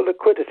need dollar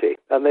liquidity.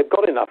 And they've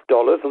got enough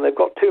dollars, and they've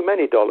got too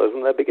many dollars,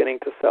 and they're beginning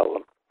to sell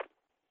them.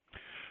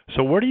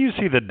 So where do you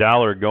see the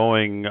dollar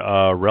going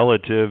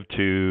relative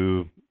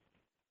to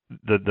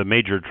the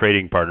major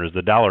trading partners,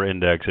 the dollar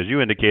index? As you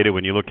indicated,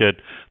 when you look at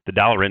the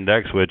dollar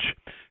index, which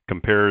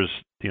compares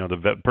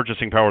the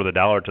purchasing power of the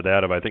dollar to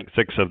that of, I think,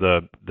 6 of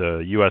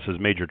the U.S.'s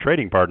major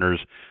trading partners,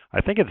 I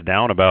think it's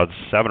down about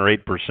 7 or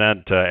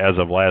 8% as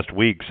of last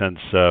week since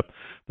the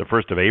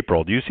 1st of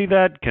April. Do you see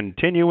that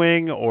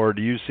continuing, or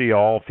do you see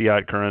all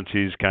fiat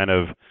currencies kind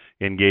of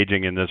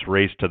engaging in this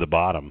race to the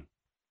bottom?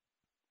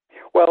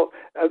 Well,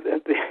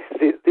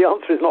 the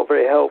answer is not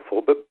very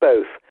helpful, but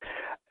both.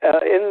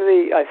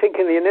 I think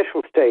in the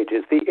initial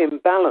stages, the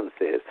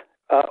imbalances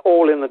are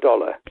all in the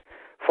dollar.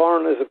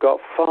 Foreigners have got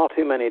far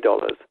too many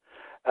dollars.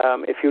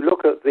 If you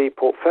look at the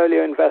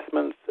portfolio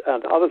investments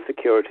and other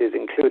securities,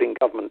 including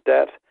government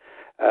debt,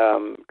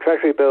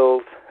 treasury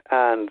bills,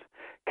 and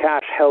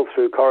cash held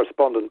through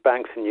correspondent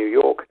banks in New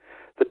York,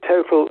 the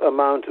total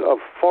amount of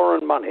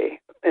foreign money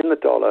in the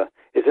dollar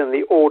is in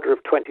the order of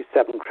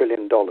 $27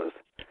 trillion.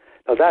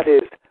 Now, that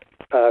is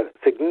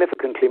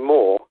significantly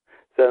more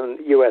than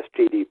U.S.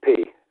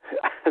 GDP.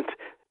 And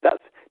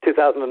that's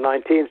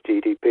 2019's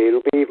GDP.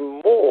 It'll be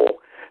even more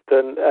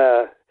than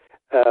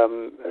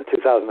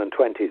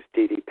 2020's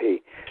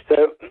GDP. So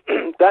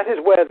that is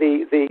where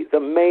the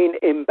main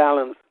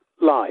imbalance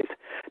lies.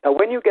 Now,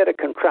 when you get a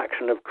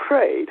contraction of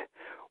trade,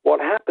 what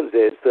happens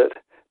is that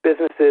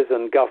businesses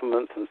and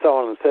governments and so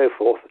on and so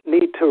forth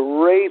need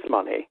to raise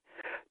money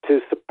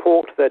to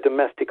support their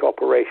domestic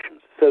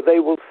operations. So they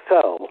will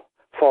sell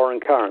foreign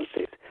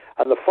currencies.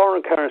 And the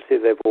foreign currency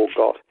they've all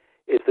got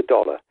is the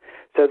dollar.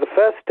 So the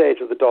first stage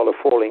of the dollar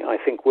falling, I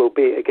think, will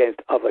be against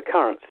other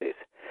currencies.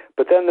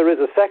 But then there is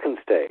a second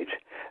stage,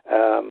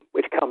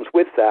 which comes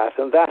with that,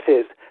 and that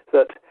is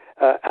that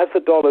as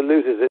the dollar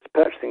loses its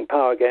purchasing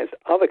power against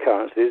other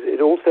currencies,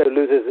 it also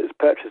loses its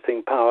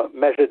purchasing power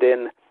measured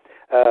in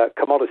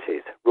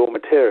commodities, raw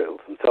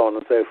materials, and so on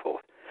and so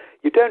forth.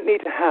 You don't need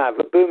to have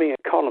a booming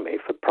economy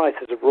for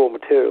prices of raw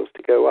materials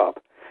to go up.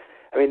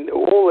 I mean,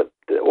 all that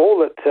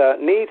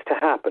needs to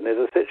happen is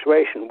a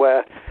situation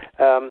where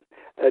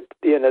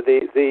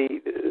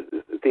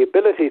the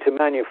ability to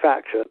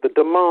manufacture, the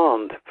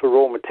demand for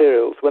raw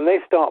materials, when they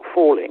start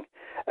falling,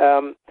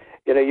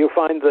 you'll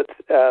find that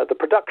the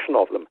production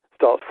of them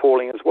starts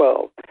falling as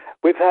well.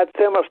 We've had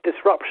so much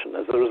disruption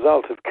as a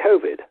result of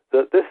COVID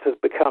that this is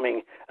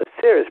becoming a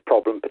serious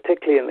problem,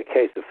 particularly in the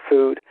case of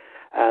food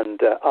and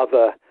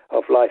other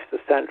of life's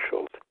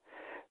essentials.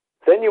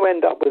 Then you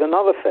end up with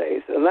another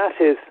phase, and that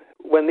is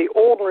when the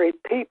ordinary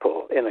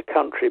people in a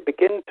country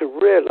begin to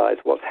realize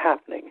what's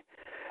happening.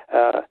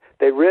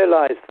 They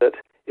realize that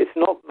it's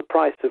not the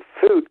price of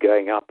food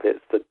going up,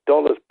 it's the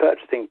dollar's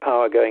purchasing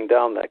power going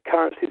down, their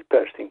currency's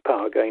purchasing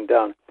power going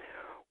down.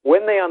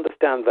 When they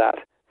understand that,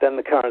 then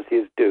the currency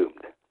is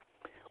doomed.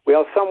 We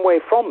are some way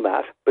from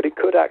that, but it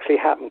could actually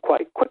happen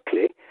quite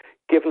quickly,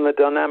 given the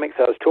dynamics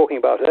I was talking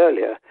about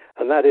earlier,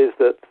 and that is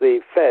that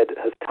the Fed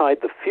has tied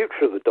the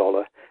future of the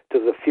dollar to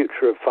the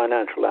future of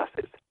financial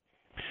assets.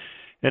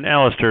 And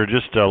Alasdair,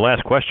 just a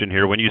last question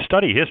here. When you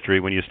study history,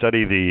 when you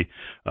study the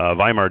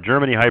Weimar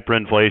Germany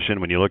hyperinflation,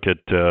 when you look at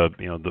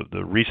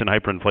the recent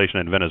hyperinflation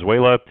in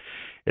Venezuela,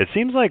 it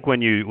seems like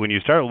when you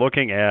start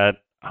looking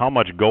at how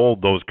much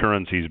gold those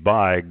currencies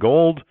buy,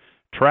 gold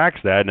tracks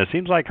that, and it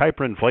seems like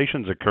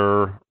hyperinflations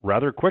occur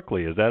rather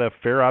quickly. Is that a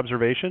fair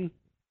observation?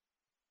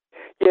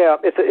 Yeah,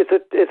 it's a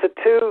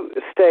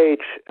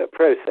two-stage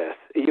process.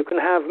 You can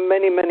have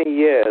many, many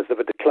years of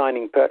a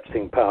declining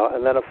purchasing power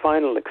and then a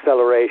final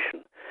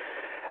acceleration.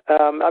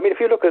 If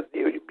you look at,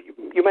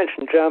 you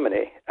mentioned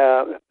Germany,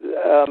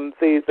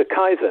 the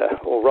Kaiser,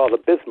 or rather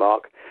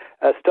Bismarck,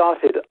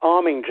 started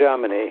arming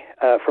Germany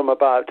from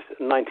about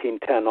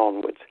 1910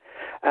 onwards.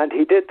 And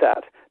he did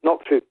that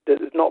not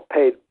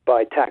paid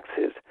by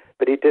taxes,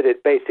 but he did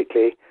it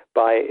basically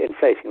by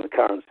inflating the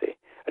currency.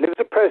 And it was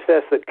a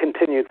process that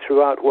continued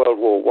throughout World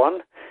War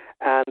I,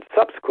 and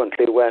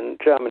subsequently when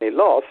Germany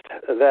lost,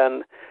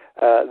 then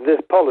this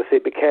policy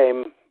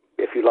became,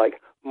 if you like,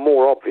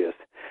 more obvious.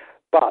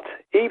 But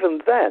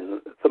even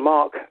then, the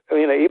mark,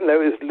 even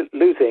though it was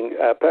losing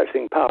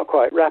purchasing power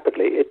quite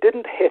rapidly, it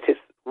didn't hit its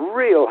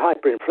real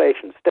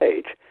hyperinflation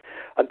stage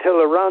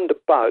until around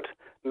about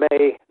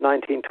May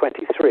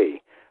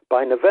 1923.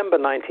 By November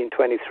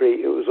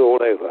 1923, it was all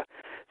over.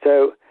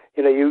 So,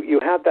 you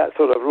had that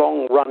sort of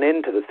long run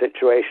into the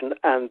situation,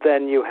 and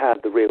then you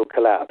had the real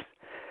collapse.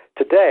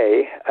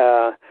 Today,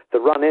 the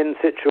run-in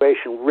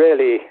situation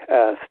really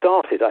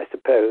started, I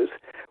suppose,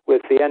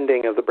 with the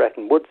ending of the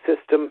Bretton Woods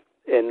system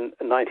in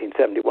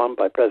 1971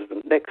 by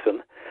President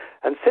Nixon.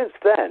 And since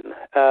then,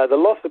 the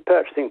loss of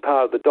purchasing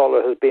power of the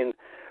dollar has been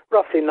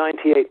roughly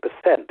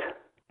 98%,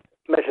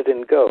 measured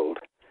in gold.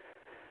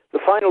 The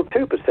final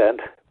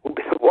 2% will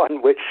be the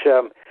one which,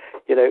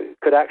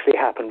 could actually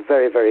happen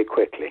very, very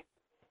quickly.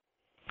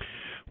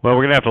 Well,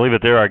 we're going to have to leave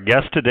it there. Our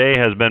guest today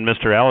has been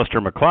Mr.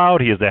 Alasdair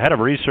McLeod. He is the head of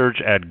research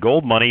at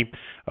Gold Money.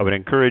 I would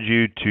encourage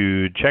you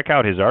to check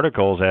out his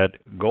articles at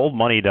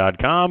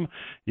goldmoney.com.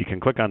 You can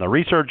click on the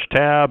research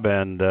tab,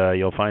 and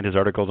you'll find his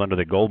articles under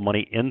the Gold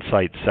Money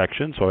Insights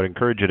section, so I'd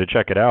encourage you to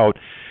check it out.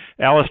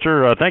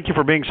 Alasdair, thank you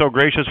for being so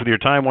gracious with your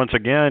time once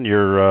again.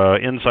 Your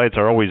insights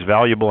are always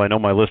valuable. I know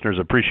my listeners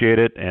appreciate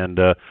it, and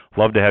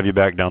love to have you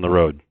back down the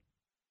road.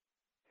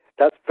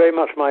 That's very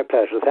much my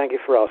pleasure. Thank you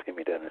for asking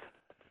me, Dennis.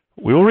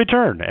 We will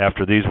return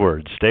after these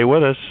words. Stay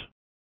with us.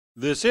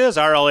 This is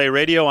RLA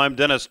Radio. I'm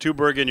Dennis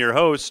Tubergen, your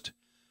host.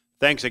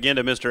 Thanks again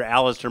to Mr.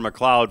 Alasdair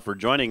McLeod for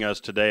joining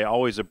us today.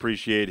 Always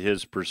appreciate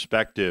his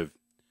perspective.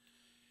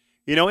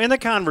 In the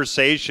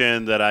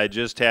conversation that I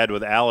just had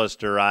with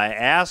Alasdair, I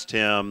asked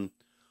him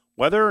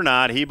whether or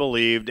not he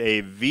believed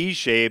a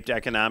V-shaped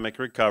economic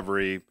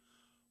recovery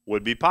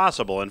would be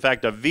possible. In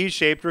fact, a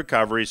V-shaped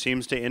recovery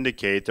seems to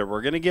indicate that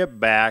we're going to get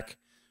back,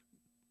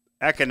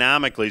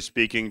 economically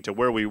speaking, to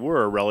where we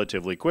were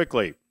relatively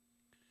quickly.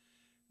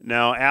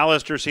 Now,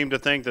 Alasdair seemed to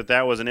think that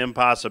that was an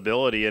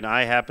impossibility, and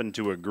I happen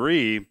to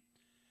agree.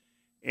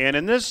 And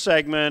in this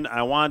segment,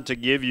 I want to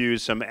give you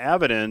some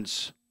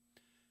evidence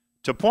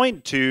to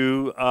point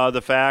to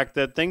the fact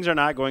that things are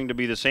not going to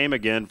be the same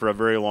again for a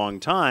very long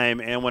time.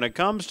 And when it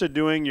comes to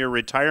doing your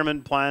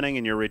retirement planning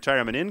and your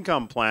retirement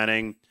income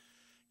planning,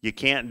 you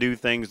can't do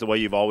things the way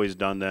you've always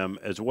done them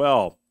as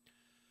well.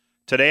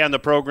 Today on the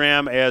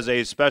program, as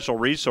a special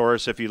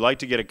resource, if you'd like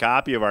to get a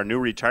copy of our new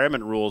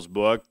retirement rules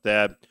book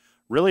that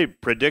really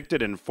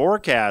predicted and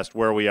forecast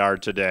where we are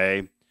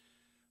today,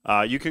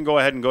 you can go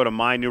ahead and go to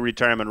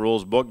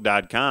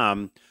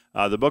mynewretirementrulesbook.com.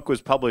 The book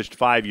was published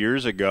 5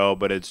 years ago,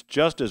 but it's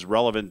just as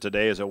relevant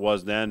today as it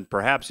was then,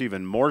 perhaps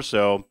even more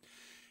so.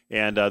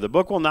 And the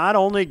book will not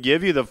only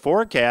give you the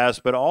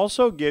forecast, but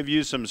also give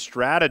you some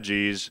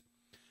strategies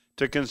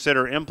to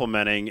consider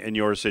implementing in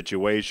your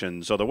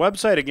situation. So the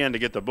website, again, to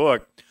get the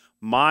book,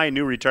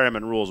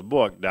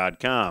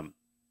 mynewretirementrulesbook.com.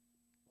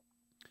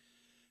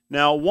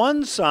 Now,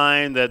 one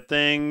sign that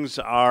things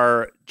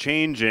are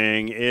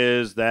changing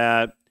is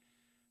that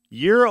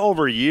year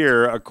over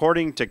year,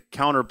 according to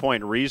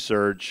Counterpoint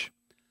Research,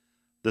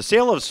 the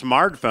sale of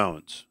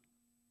smartphones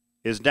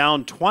is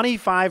down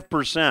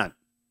 25%.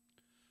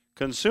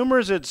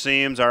 Consumers, it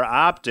seems, are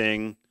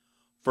opting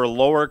for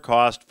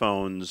lower-cost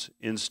phones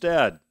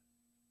instead.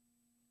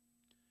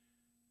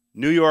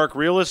 New York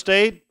real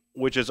estate,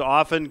 which is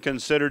often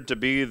considered to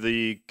be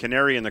the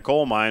canary in the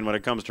coal mine when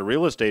it comes to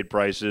real estate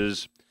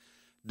prices,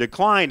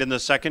 declined in the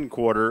second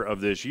quarter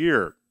of this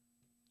year.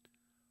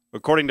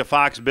 According to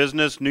Fox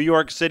Business, New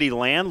York City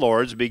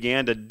landlords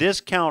began to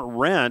discount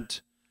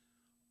rent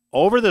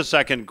over the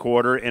second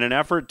quarter in an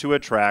effort to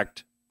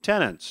attract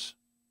tenants.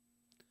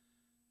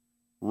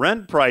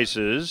 Rent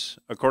prices,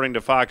 according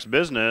to Fox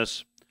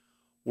Business,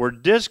 were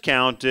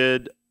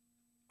discounted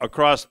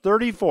across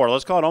 34,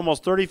 let's call it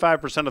almost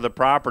 35% of the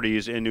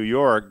properties in New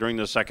York during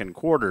the second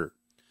quarter.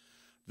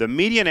 The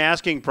median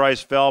asking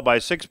price fell by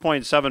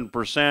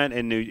 6.7%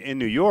 in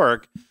New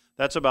York.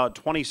 That's about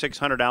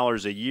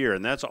 $2,600 a year,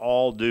 and that's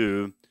all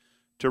due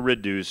to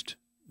reduced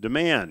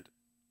demand.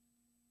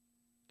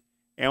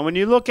 And when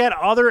you look at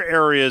other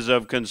areas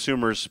of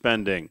consumer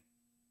spending,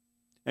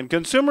 and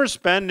consumer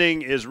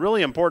spending is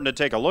really important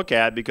to take a look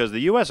at because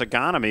the U.S.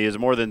 economy is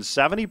more than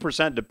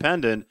 70%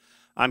 dependent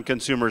on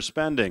consumer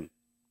spending.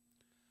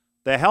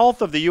 The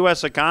health of the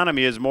U.S.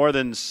 economy is more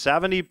than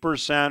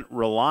 70%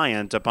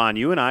 reliant upon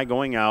you and I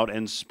going out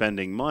and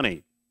spending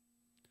money.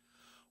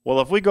 Well,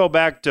 if we go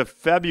back to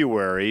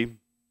February,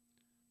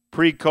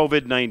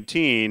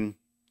 pre-COVID-19,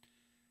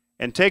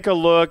 and take a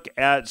look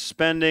at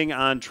spending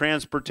on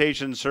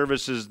transportation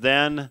services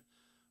then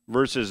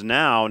versus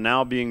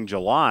now being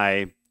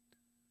July,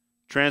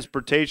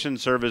 transportation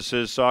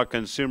services saw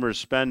consumers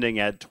spending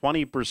at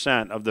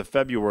 20% of the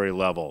February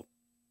level.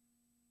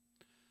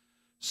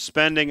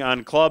 Spending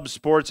on clubs,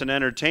 sports, and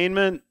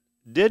entertainment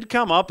did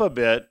come up a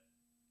bit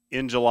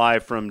in July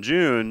from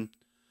June,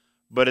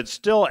 but it's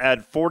still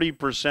at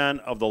 40%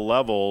 of the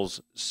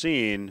levels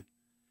seen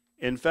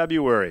in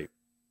February.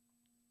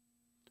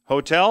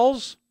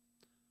 Hotels,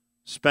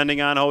 spending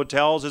on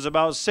hotels is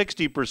about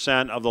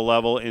 60% of the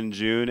level in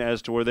June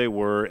as to where they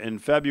were in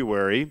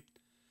February.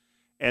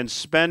 And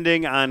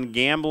spending on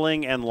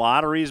gambling and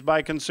lotteries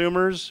by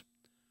consumers,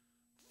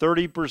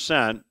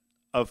 30%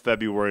 of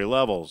February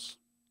levels.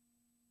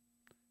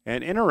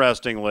 And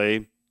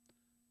interestingly,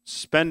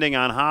 spending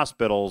on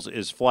hospitals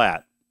is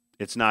flat.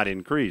 It's not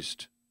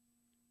increased.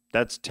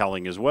 That's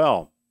telling as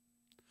well.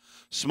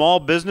 Small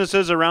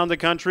businesses around the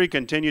country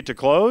continue to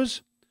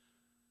close.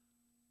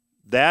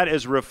 That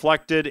is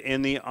reflected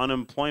in the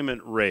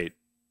unemployment rate.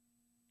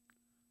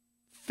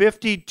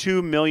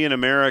 52 million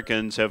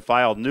Americans have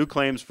filed new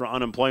claims for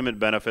unemployment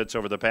benefits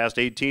over the past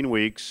 18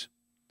 weeks.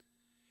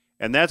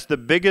 And that's the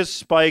biggest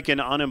spike in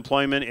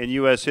unemployment in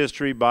U.S.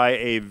 history by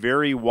a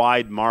very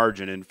wide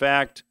margin. In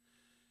fact,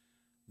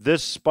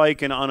 this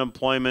spike in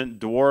unemployment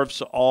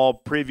dwarfs all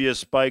previous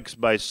spikes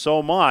by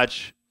so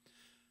much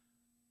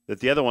that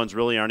the other ones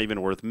really aren't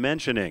even worth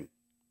mentioning.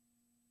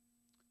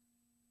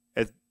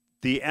 At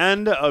the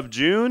end of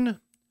June,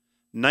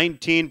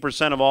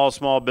 19% of all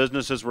small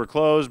businesses were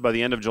closed. By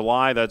the end of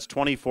July, that's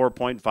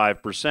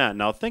 24.5%.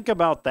 Now think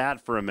about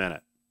that for a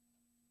minute.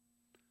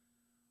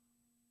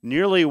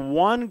 Nearly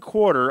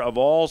 1/4 of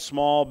all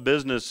small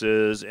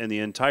businesses in the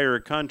entire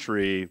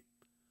country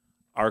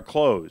are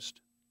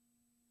closed.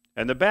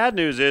 And the bad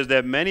news is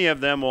that many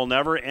of them will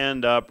never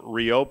end up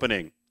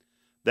reopening.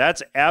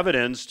 That's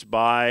evidenced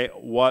by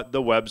what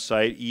the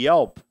website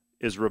Yelp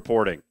is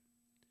reporting.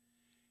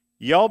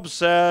 Yelp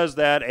says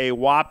that a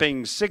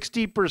whopping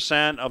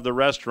 60% of the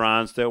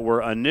restaurants that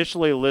were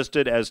initially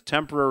listed as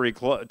temporarily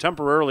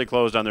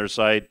closed on their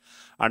site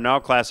are now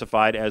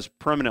classified as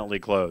permanently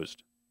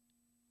closed.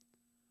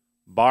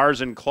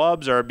 Bars and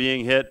clubs are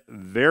being hit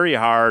very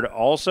hard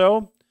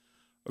also.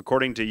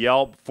 According to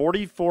Yelp,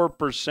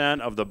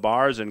 44% of the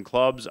bars and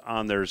clubs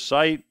on their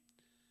site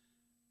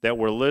that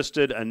were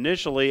listed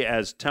initially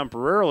as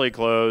temporarily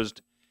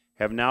closed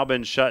have now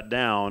been shut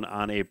down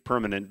on a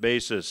permanent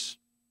basis.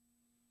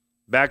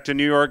 Back to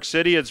New York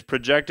City, it's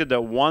projected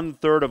that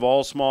 1/3 of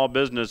all small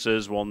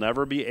businesses will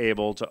never be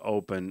able to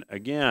open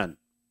again.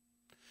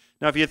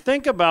 Now, if you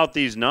think about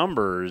these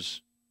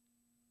numbers,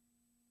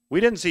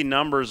 we didn't see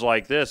numbers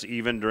like this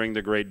even during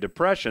the Great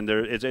Depression.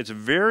 It's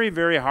very,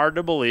 very hard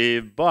to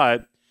believe,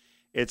 but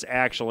it's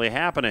actually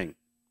happening.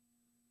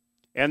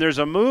 And there's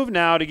a move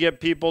now to get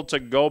people to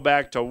go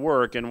back to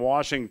work in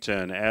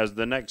Washington as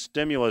the next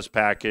stimulus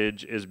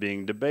package is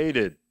being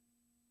debated.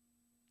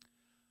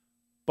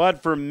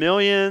 But for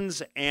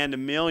millions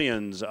and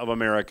millions of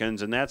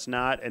Americans, and that's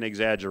not an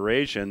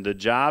exaggeration, the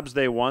jobs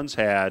they once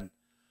had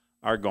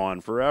are gone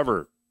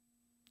forever.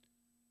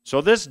 So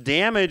this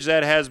damage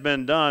that has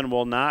been done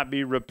will not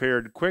be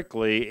repaired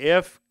quickly,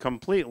 if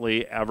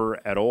completely, ever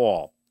at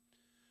all.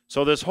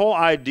 So this whole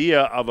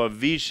idea of a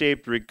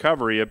V-shaped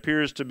recovery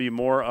appears to be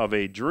more of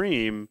a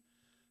dream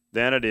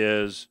than it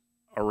is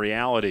a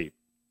reality.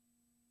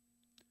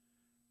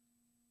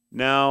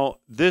 Now,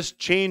 this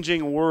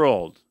changing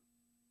world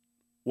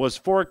was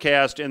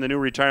forecast in the new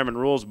Retirement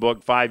Rules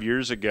book 5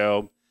 years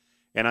ago.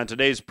 And on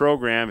today's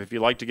program, if you'd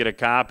like to get a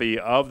copy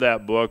of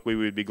that book, we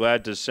would be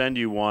glad to send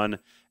you one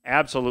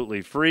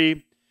absolutely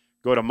free.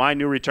 Go to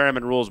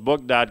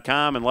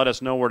mynewretirementrulesbook.com and let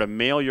us know where to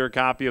mail your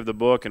copy of the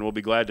book, and we'll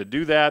be glad to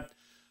do that.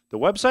 The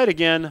website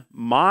again,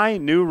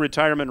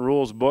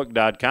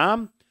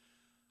 mynewretirementrulesbook.com.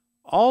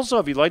 Also,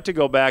 if you'd like to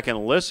go back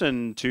and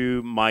listen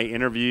to my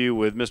interview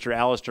with Mr.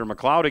 Alasdair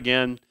McLeod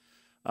again,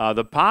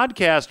 the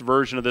podcast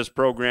version of this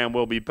program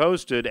will be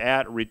posted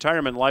at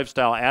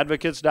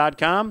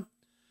retirementlifestyleadvocates.com.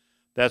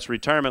 That's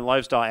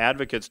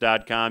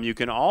retirementlifestyleadvocates.com. You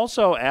can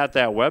also, at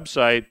that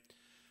website,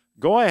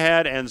 go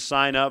ahead and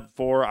sign up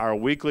for our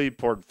weekly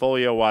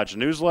Portfolio Watch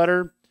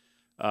newsletter,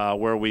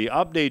 where we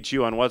update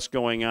you on what's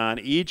going on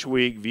each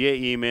week via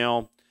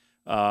email,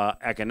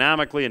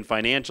 economically and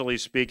financially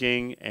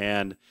speaking,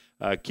 and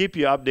keep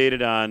you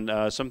updated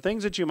on some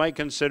things that you might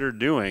consider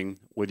doing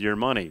with your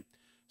money.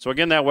 So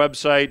again, that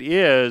website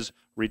is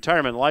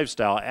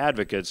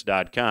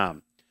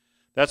retirementlifestyleadvocates.com.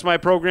 That's my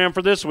program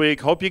for this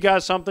week. Hope you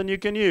got something you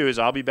can use.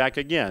 I'll be back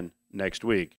again next week.